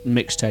first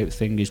mixtape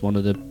thing is one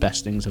of the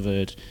best things I've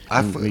heard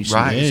in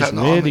recent years. Is that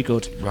not really on it?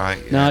 good. Right.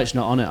 Yeah. No, it's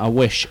not on it. I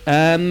wish.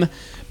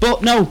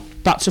 But no,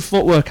 back to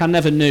footwork. I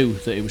never knew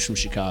that it was from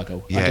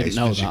Chicago. Yeah, I didn't it's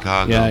know from that.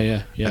 Chicago.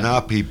 Yeah. And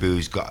RP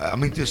Boo's got. I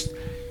mean, just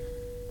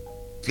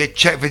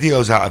check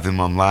videos out of him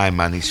online,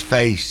 man. His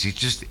face,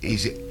 he's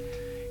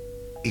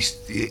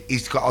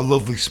got a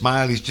lovely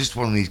smile. He's just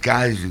one of these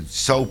guys who's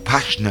so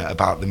passionate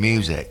about the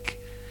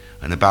music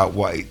and about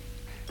what he's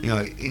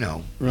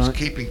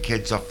keeping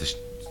kids off the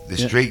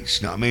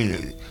streets. You know what I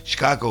mean?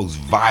 Chicago's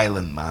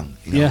violent, man.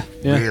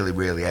 Really,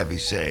 really heavy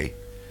city,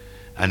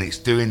 and it's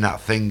doing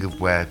that thing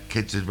of where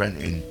kids are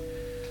renting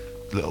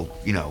little,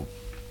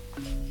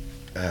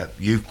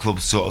 youth club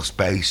sort of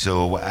space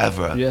or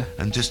whatever,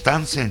 and just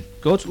dancing.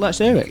 Good. Let's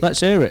hear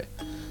it.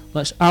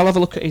 I'll have a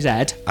look at his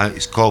head. And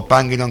it's called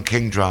 "Banging on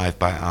King Drive"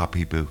 by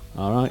RP Boo.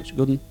 All right, it's a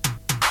good one.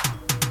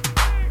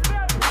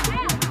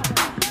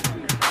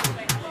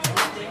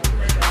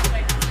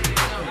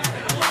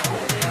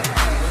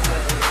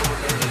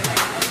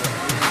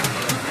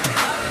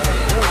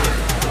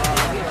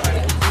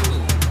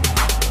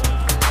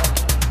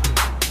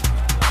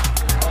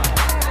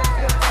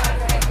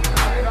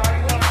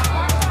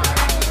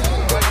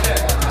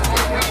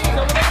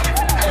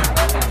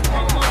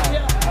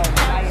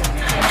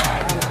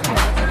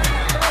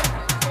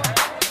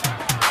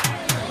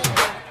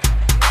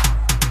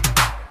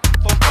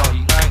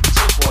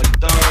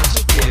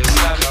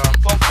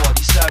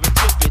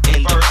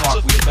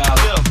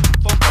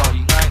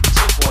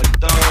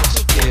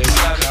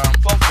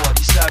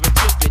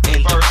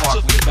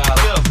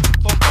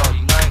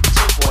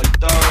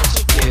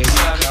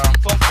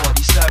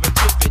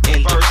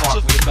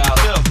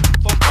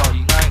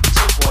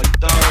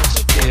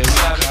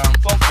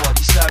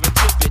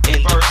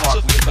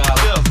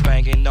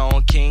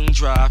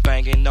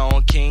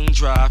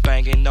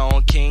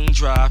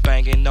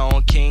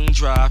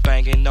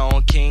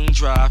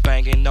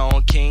 banging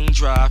on King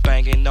Drive,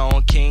 banging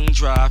on King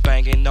Drive,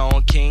 banging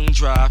on King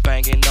Drive,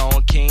 banging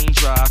on King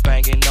Drive,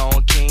 banging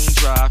on King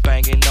Drive,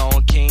 banging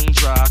on King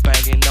Drive,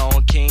 banging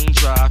on King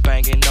Drive,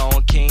 banging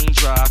on King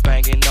Drive,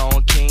 banging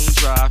on King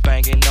Drive,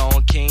 banging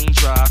on King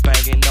Drive,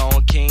 banging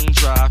on King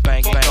Drive,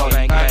 bang bang bang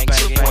bang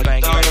bang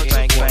bang bang bang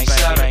bang bang bang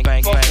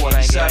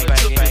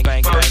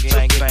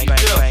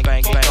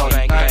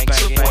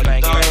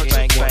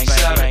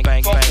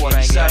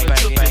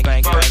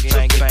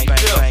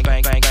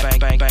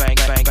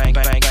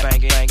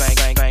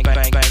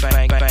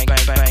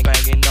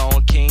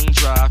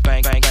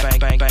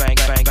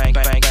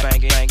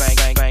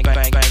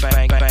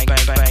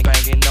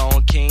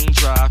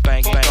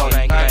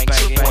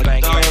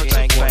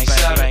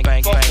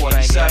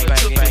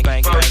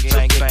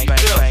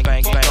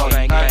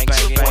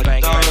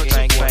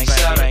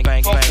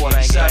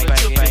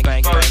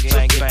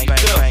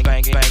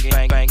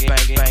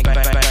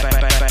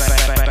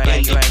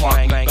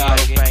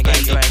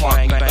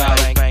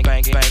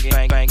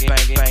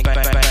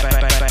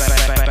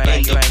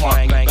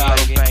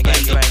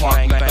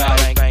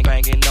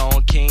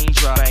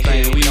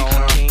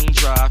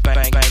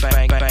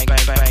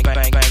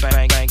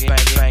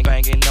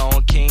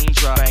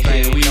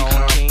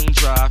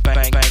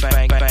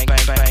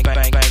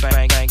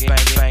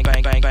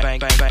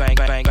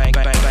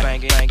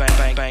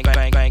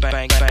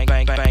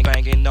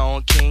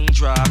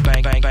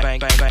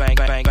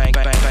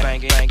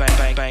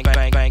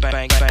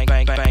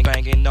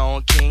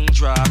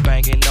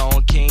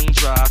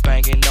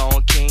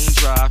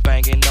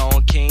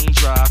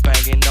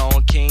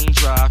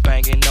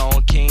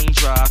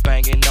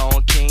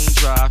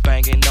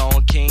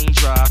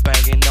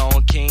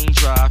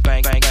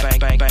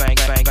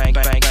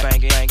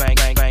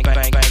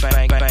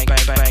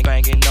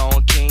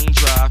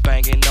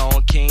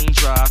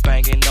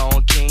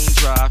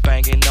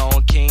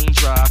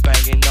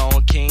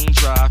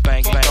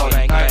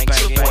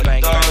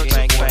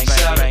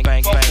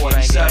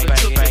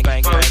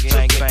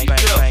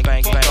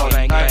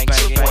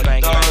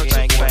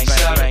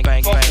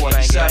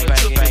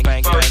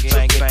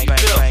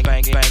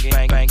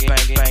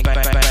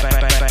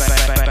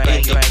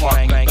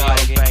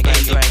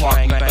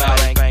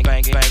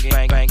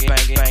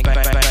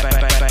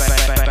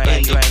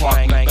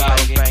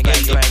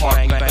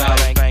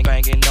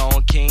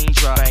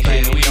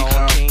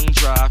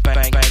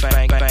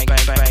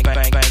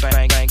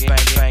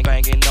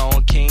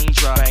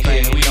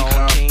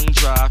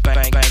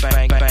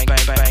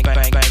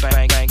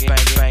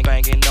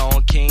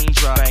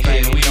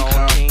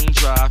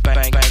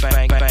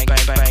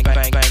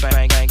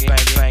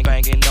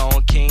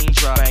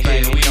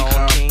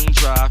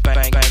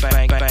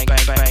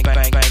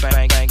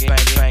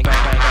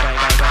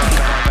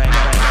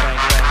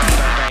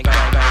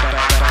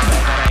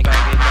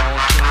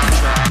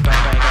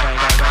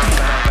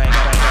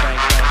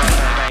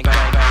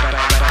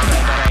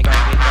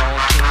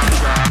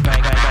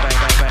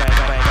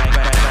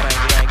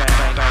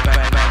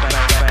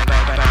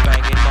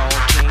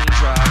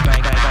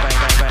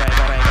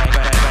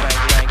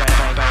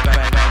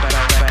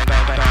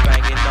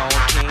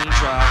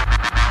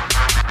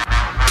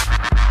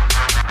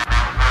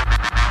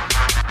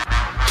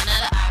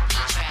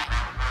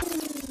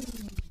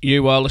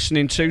You are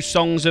listening to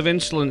Songs of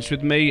Insolence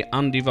with me,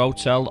 Andy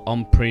Votel,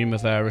 on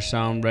Primavera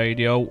Sound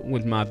Radio,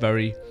 with my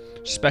very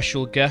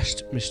special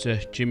guest,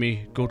 Mr.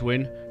 Jimmy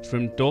Goodwin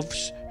from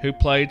Doves, who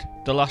played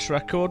the last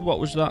record. What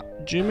was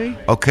that, Jimmy?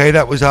 Okay,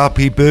 that was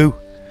RP Boo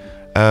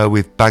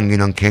with Banging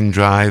on King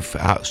Drive,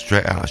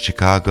 straight out of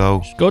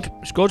Chicago.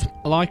 It's good,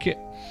 I like it.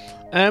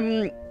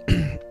 I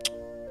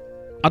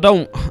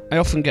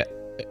often get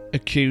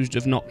accused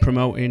of not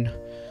promoting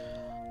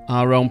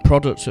our own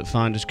products at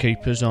Finders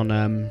Keepers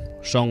on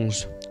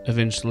Songs of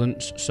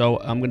Insolence, so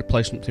I'm going to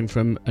play something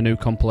from a new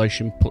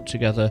compilation put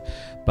together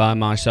by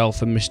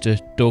myself and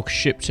Mr. Doug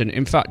Shipton.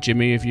 In fact,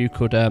 Jimmy, if you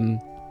could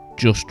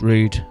just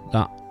read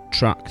that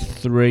track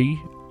 3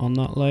 on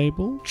that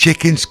label.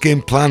 Chicken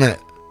Skin Planet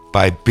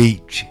by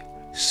Beach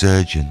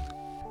Surgeon.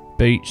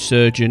 Beach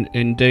Surgeon,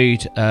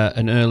 indeed,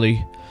 an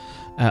early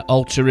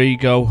alter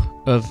ego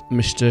of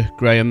Mr.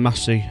 Graham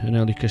Massey, an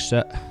early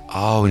cassette.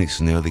 Oh, and it's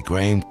an early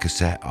Graham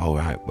cassette. All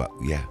right, well,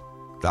 yeah,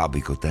 that'll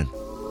be good then.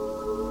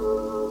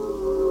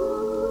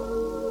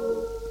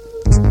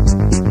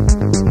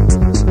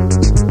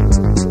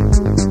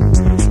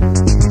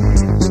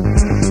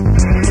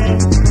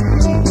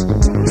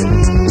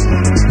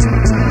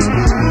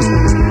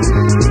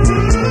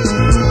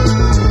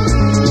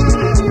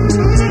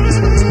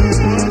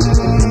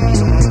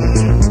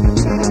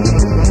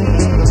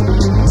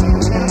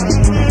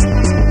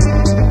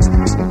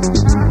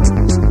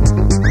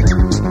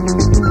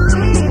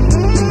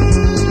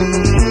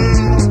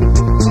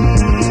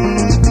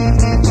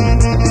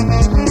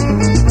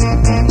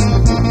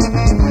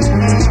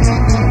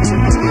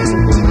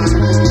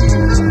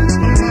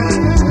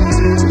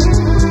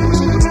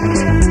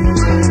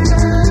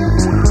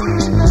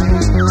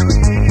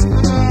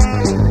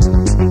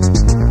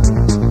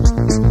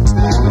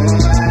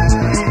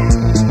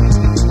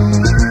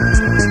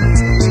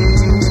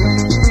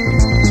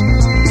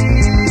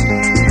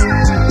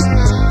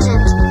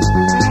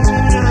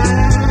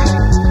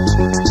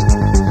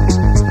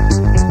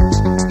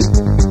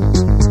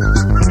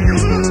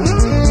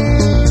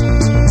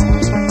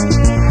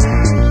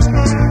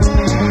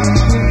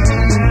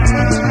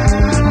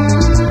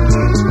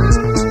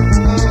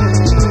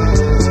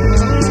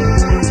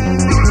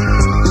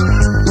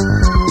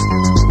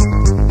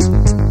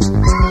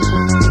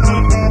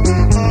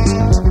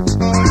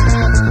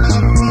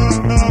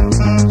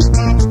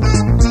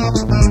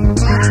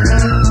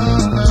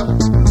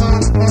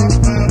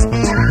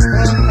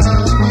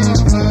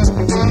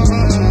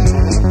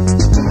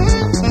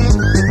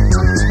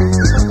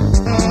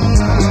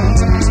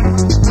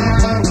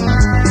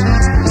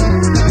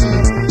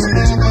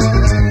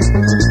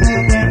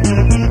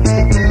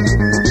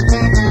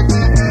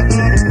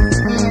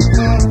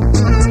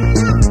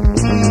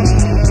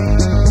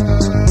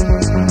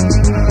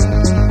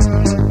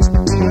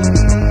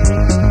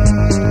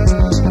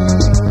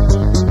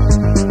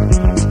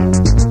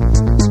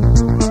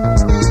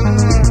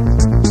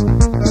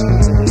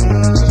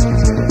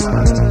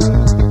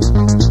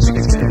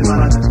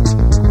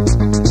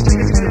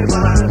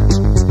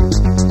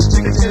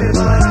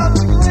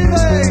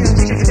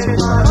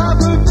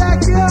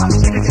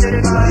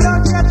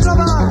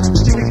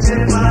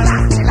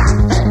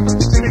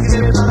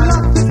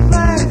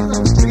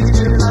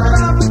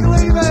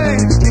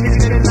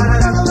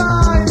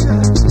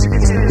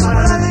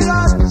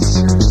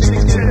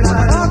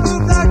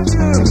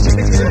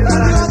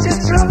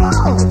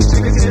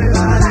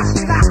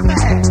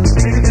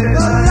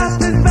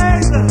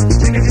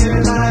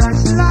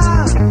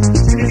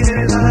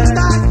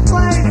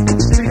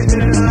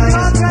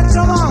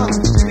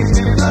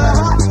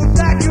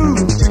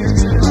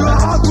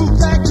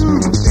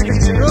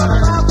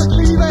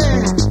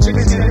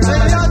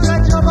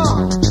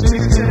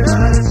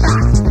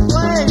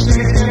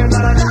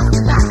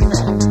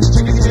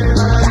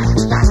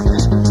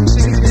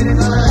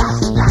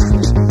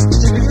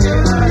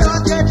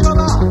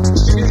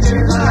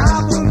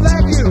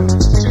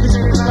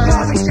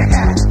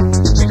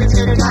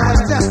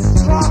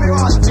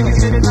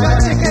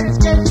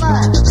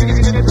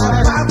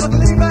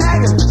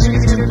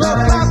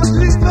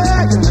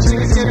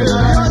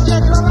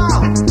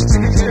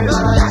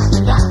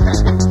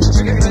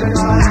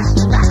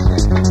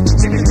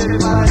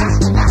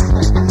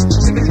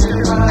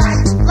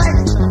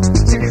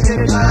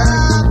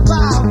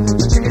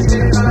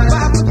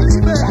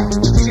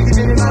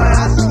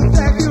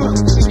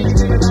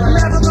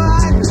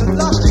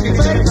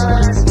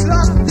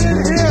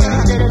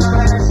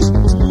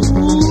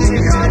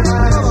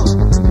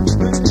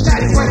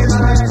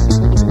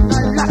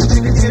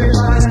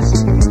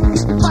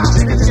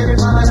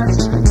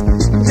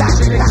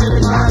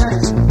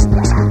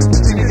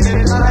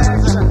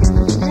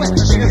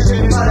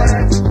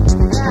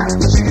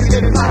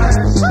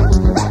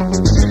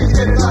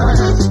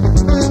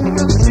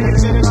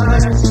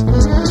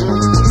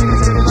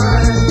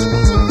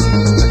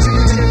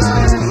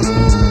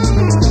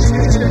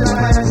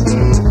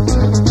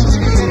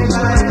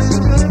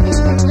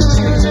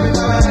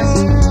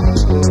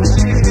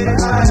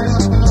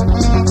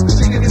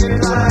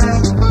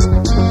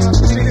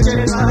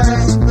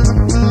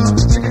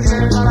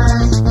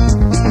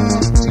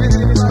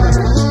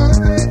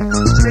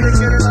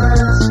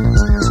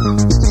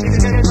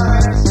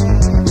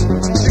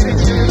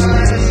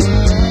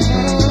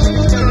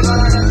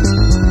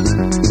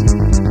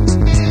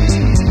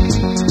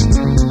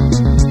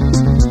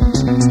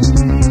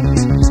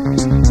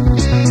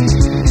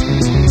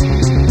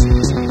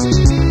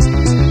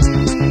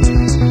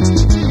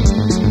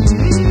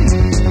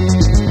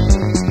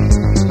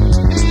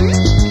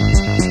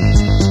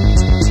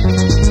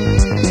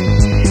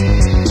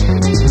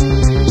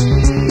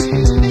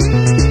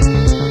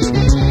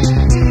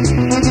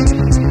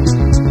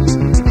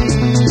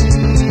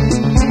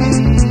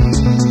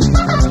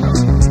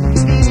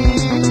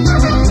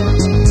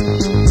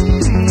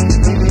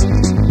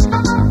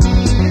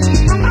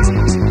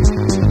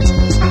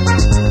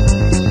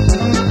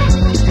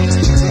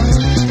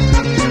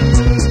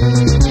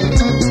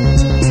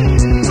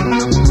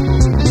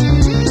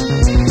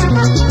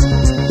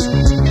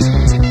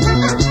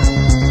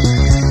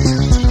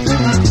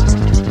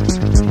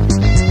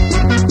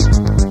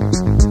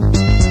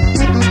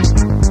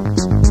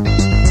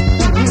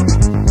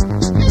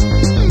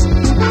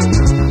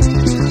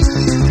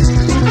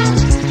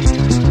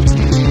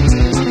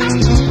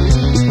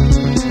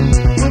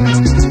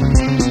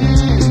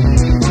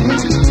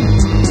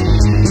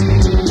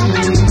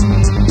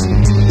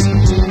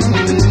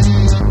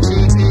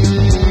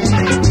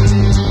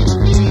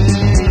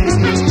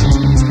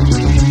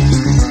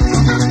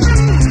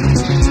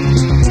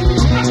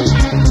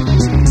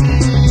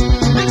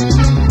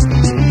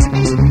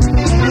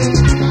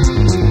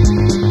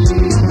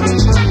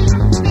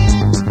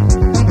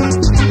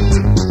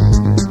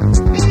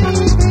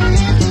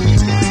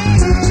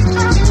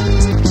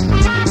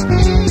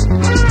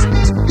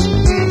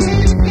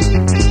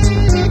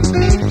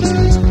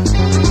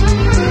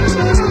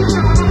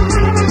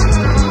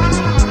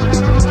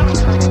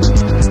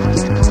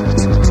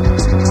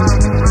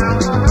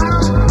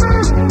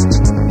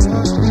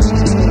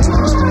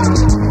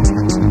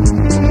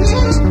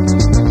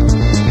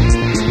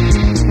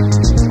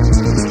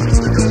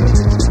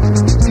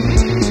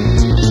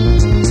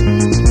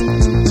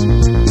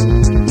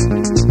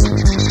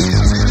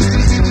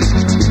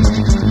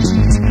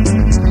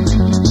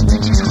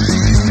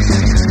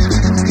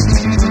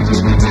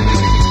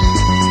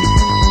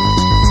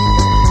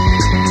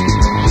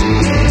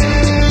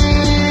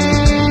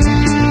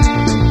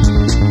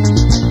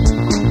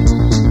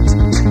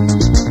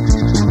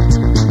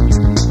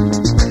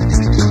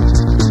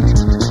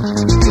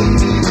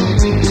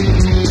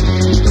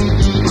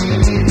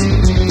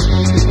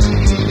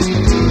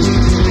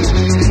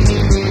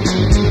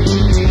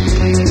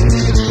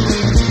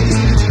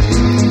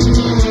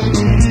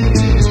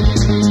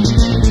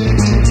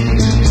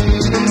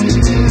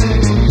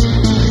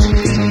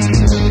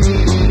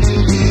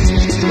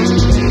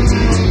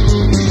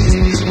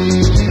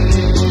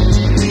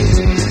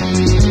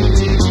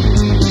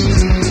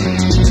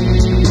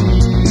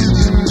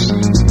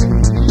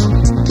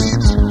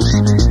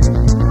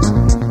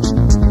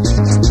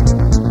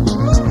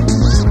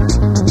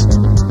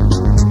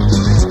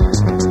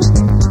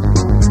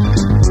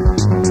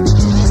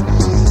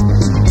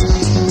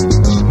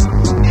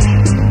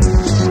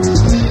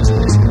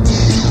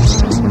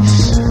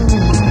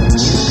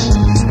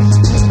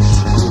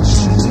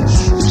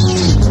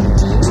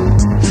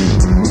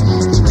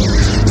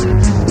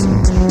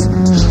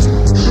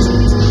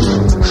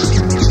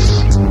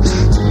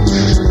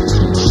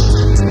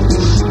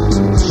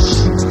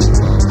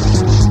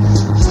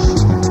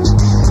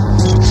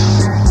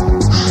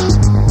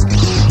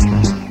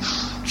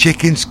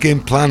 Chicken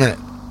Skin Planet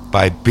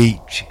by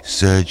Beach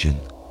Surgeon.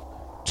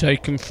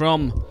 Taken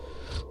from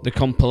the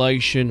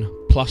compilation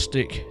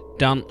Plastic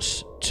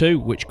Dance 2,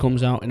 which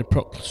comes out in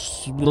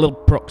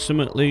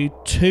approximately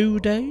 2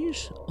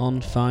 days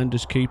on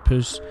Finders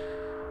Keepers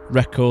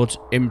Records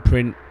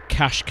imprint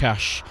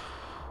Cash.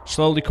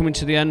 Slowly coming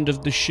to the end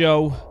of the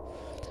show.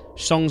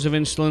 Songs of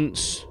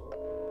Insolence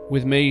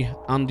with me,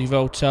 Andy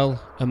Votel,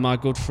 and my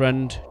good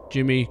friend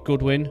Jimmy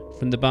Goodwin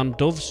from the band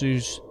Doves,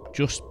 who's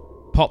just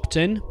popped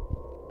in.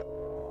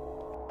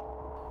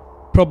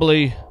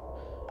 Probably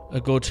a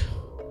good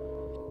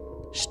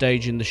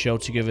stage in the show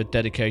to give a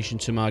dedication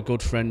to my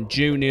good friend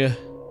Junior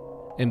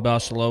in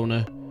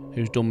Barcelona,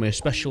 who's done me a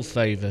special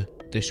favour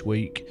this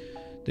week.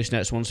 This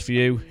next one's for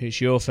you.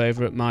 It's your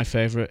favourite, my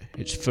favourite.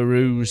 It's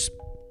Farouz.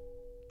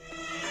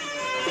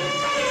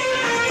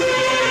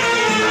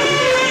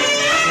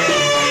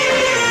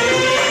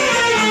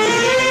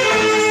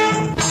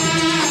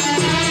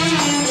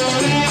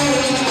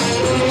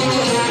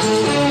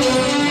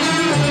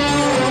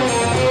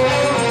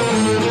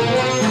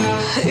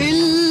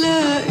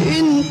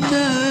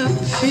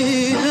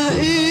 فيها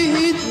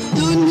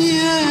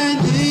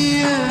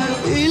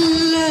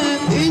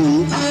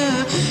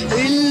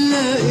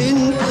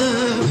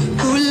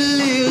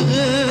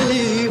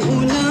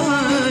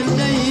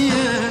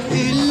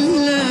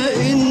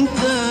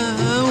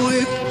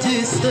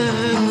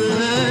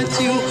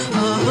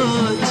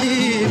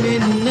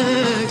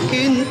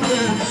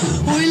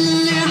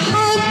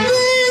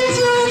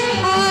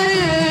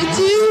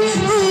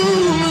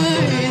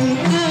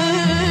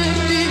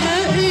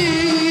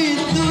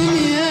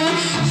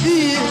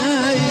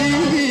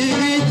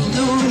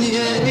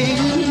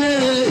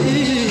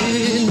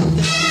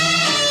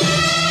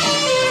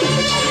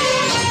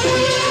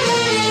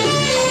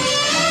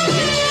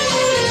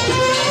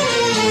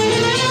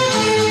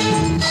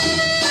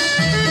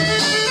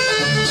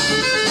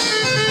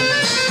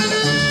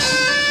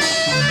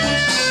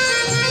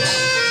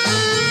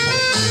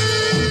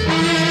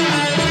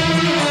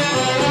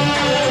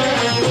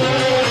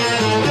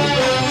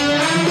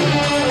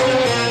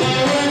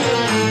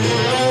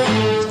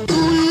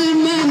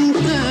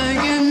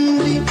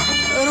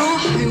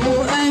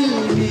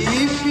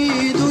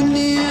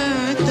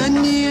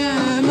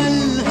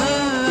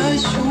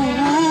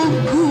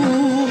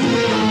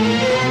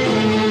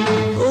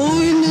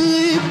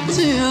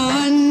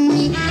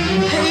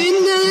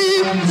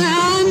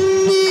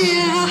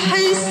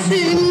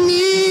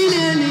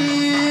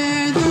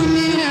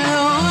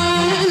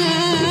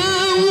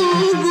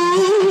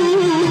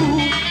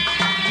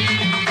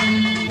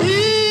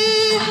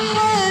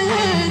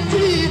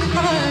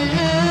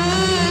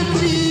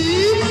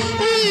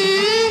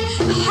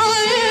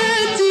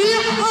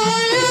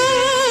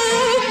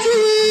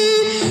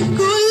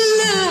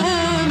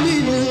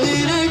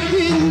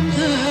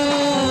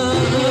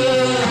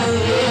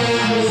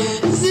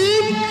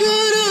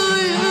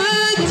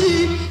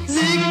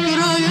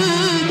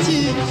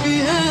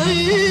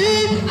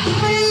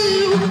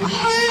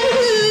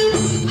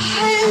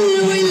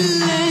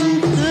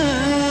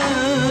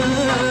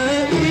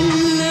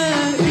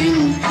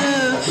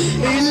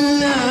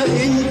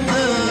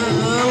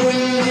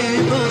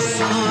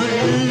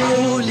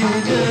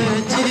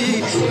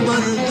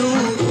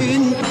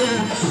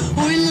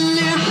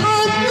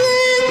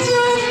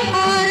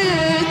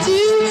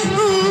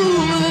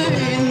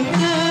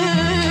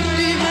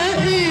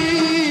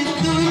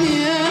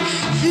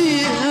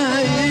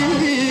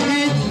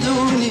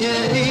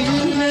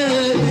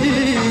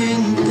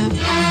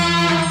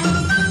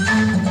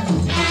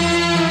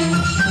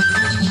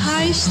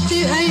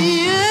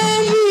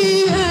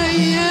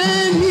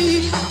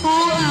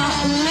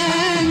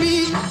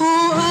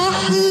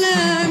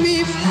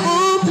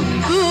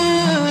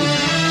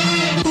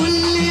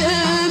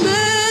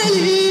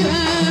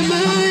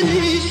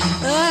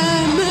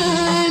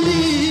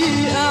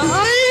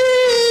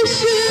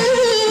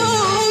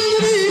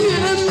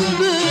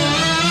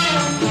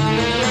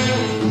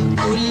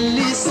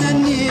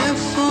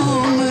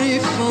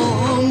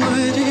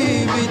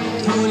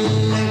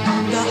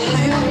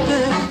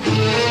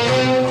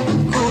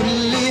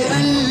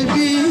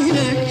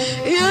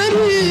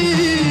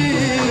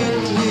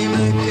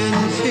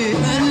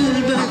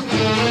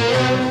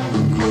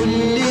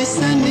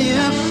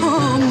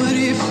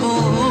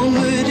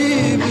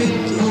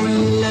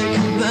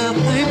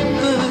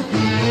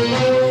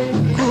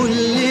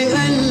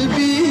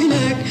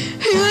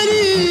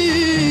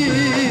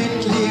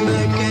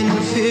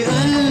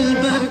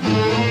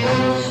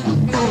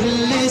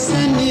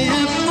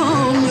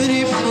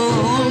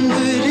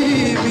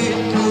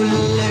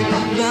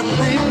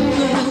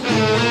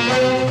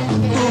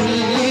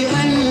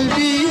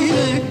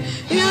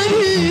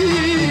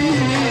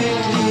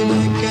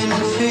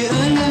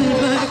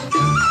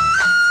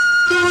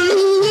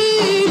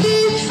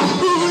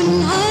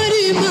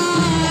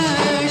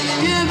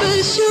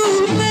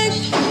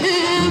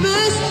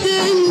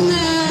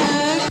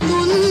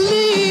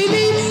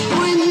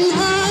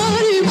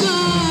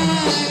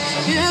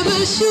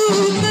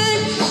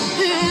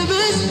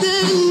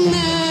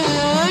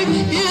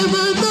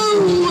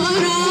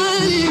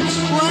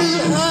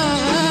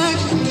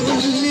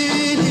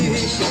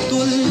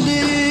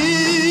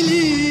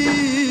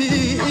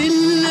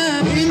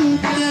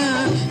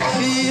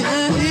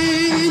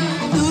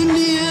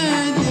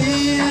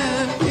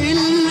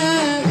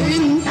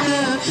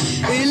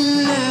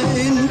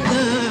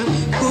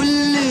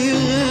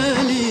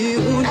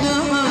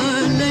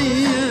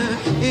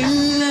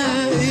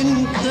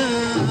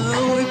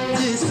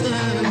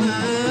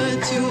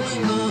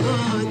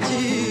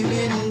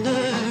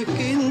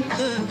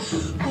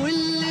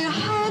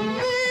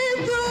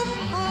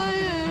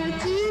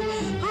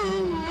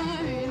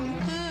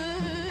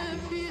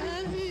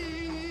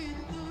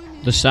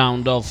the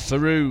sound of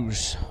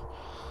Feroz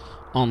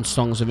on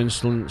Songs of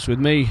Insolence with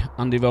me,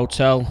 Andy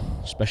Votel.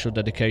 Special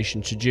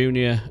dedication to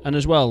Junior and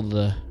as well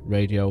the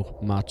Radio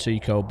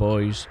Martico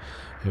boys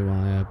who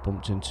I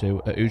bumped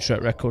into at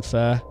Utrecht Record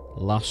Fair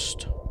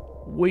last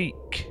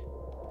week.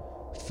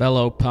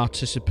 Fellow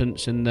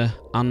participants in the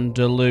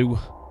Andalou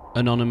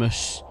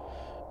Anonymous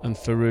and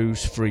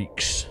Feroz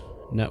Freaks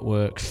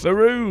network.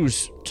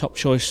 Feroz, top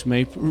choice for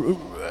me.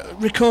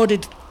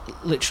 Recorded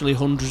literally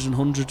hundreds and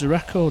hundreds of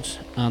records,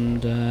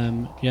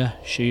 and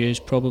she is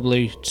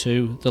probably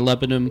to the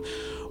Lebanon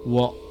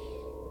what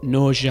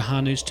Noor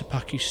Jahan is to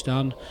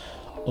Pakistan,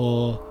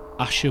 or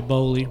Asha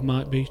Boli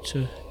might be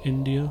to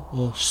India,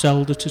 or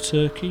Selda to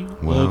Turkey,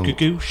 or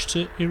Gagoosh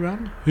to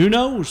Iran. Who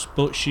knows?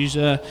 But she's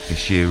is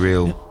she a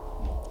real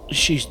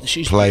she's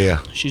player?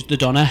 She's the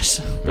Doness,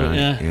 but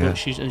right, but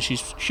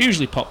she's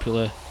hugely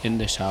popular in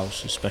this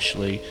house,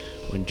 especially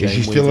when Jane. Is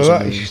she still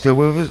alive? Is she still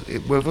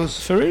with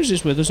us? Feroz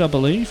is with us, I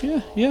believe.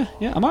 Yeah.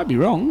 I might be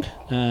wrong.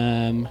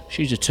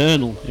 She's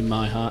eternal in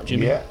my heart,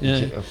 Jimmy.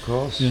 Yeah, of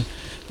course. Yeah.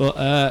 But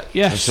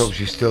yes. I hope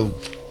she's still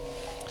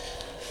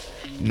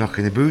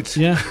knocking the boots.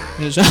 Yeah.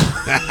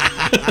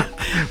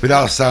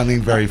 Without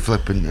sounding very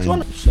flippant.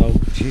 And so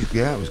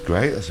it was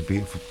great. That's a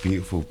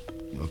beautiful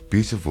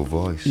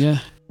voice. Yeah.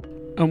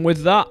 And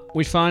with that,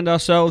 we find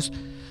ourselves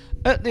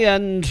at the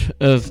end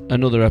of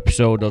another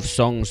episode of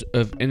Songs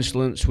of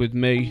Insolence with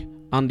me,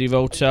 Andy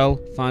Votel,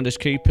 Finders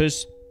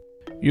Keepers.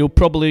 You'll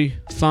probably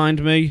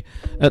find me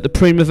at the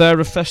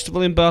Primavera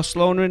Festival in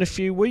Barcelona in a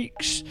few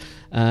weeks.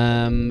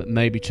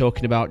 Maybe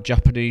talking about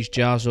Japanese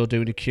jazz or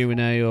doing a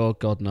Q&A or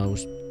God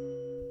knows.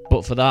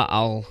 But for that,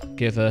 I'll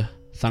give a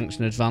thanks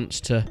in advance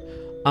to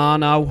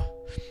Arno,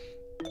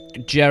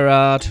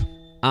 Gerard,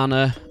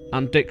 Anna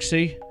and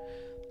Dixie.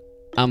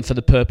 And for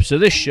the purpose of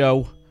this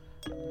show,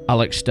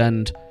 I'll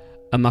extend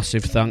a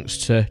massive thanks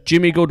to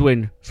Jimmy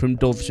Goodwin from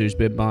Doves, who's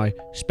been my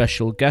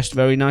special guest.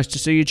 Very nice to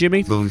see you,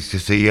 Jimmy. Lovely to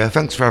see you.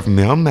 Thanks for having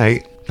me on,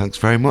 mate. Thanks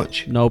very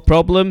much. No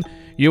problem.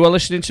 You are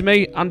listening to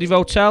me, Andy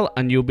Votel,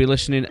 and you'll be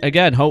listening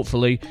again,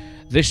 hopefully,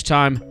 this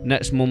time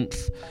next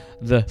month,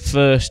 the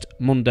first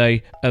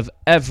Monday of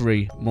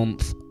every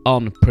month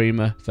on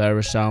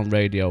Primavera Sound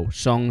Radio.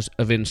 Songs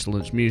of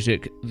Insolence,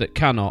 music that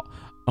cannot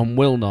and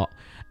will not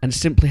and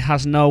simply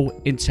has no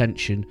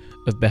intention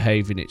of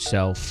behaving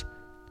itself.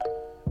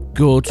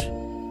 Good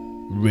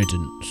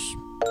riddance.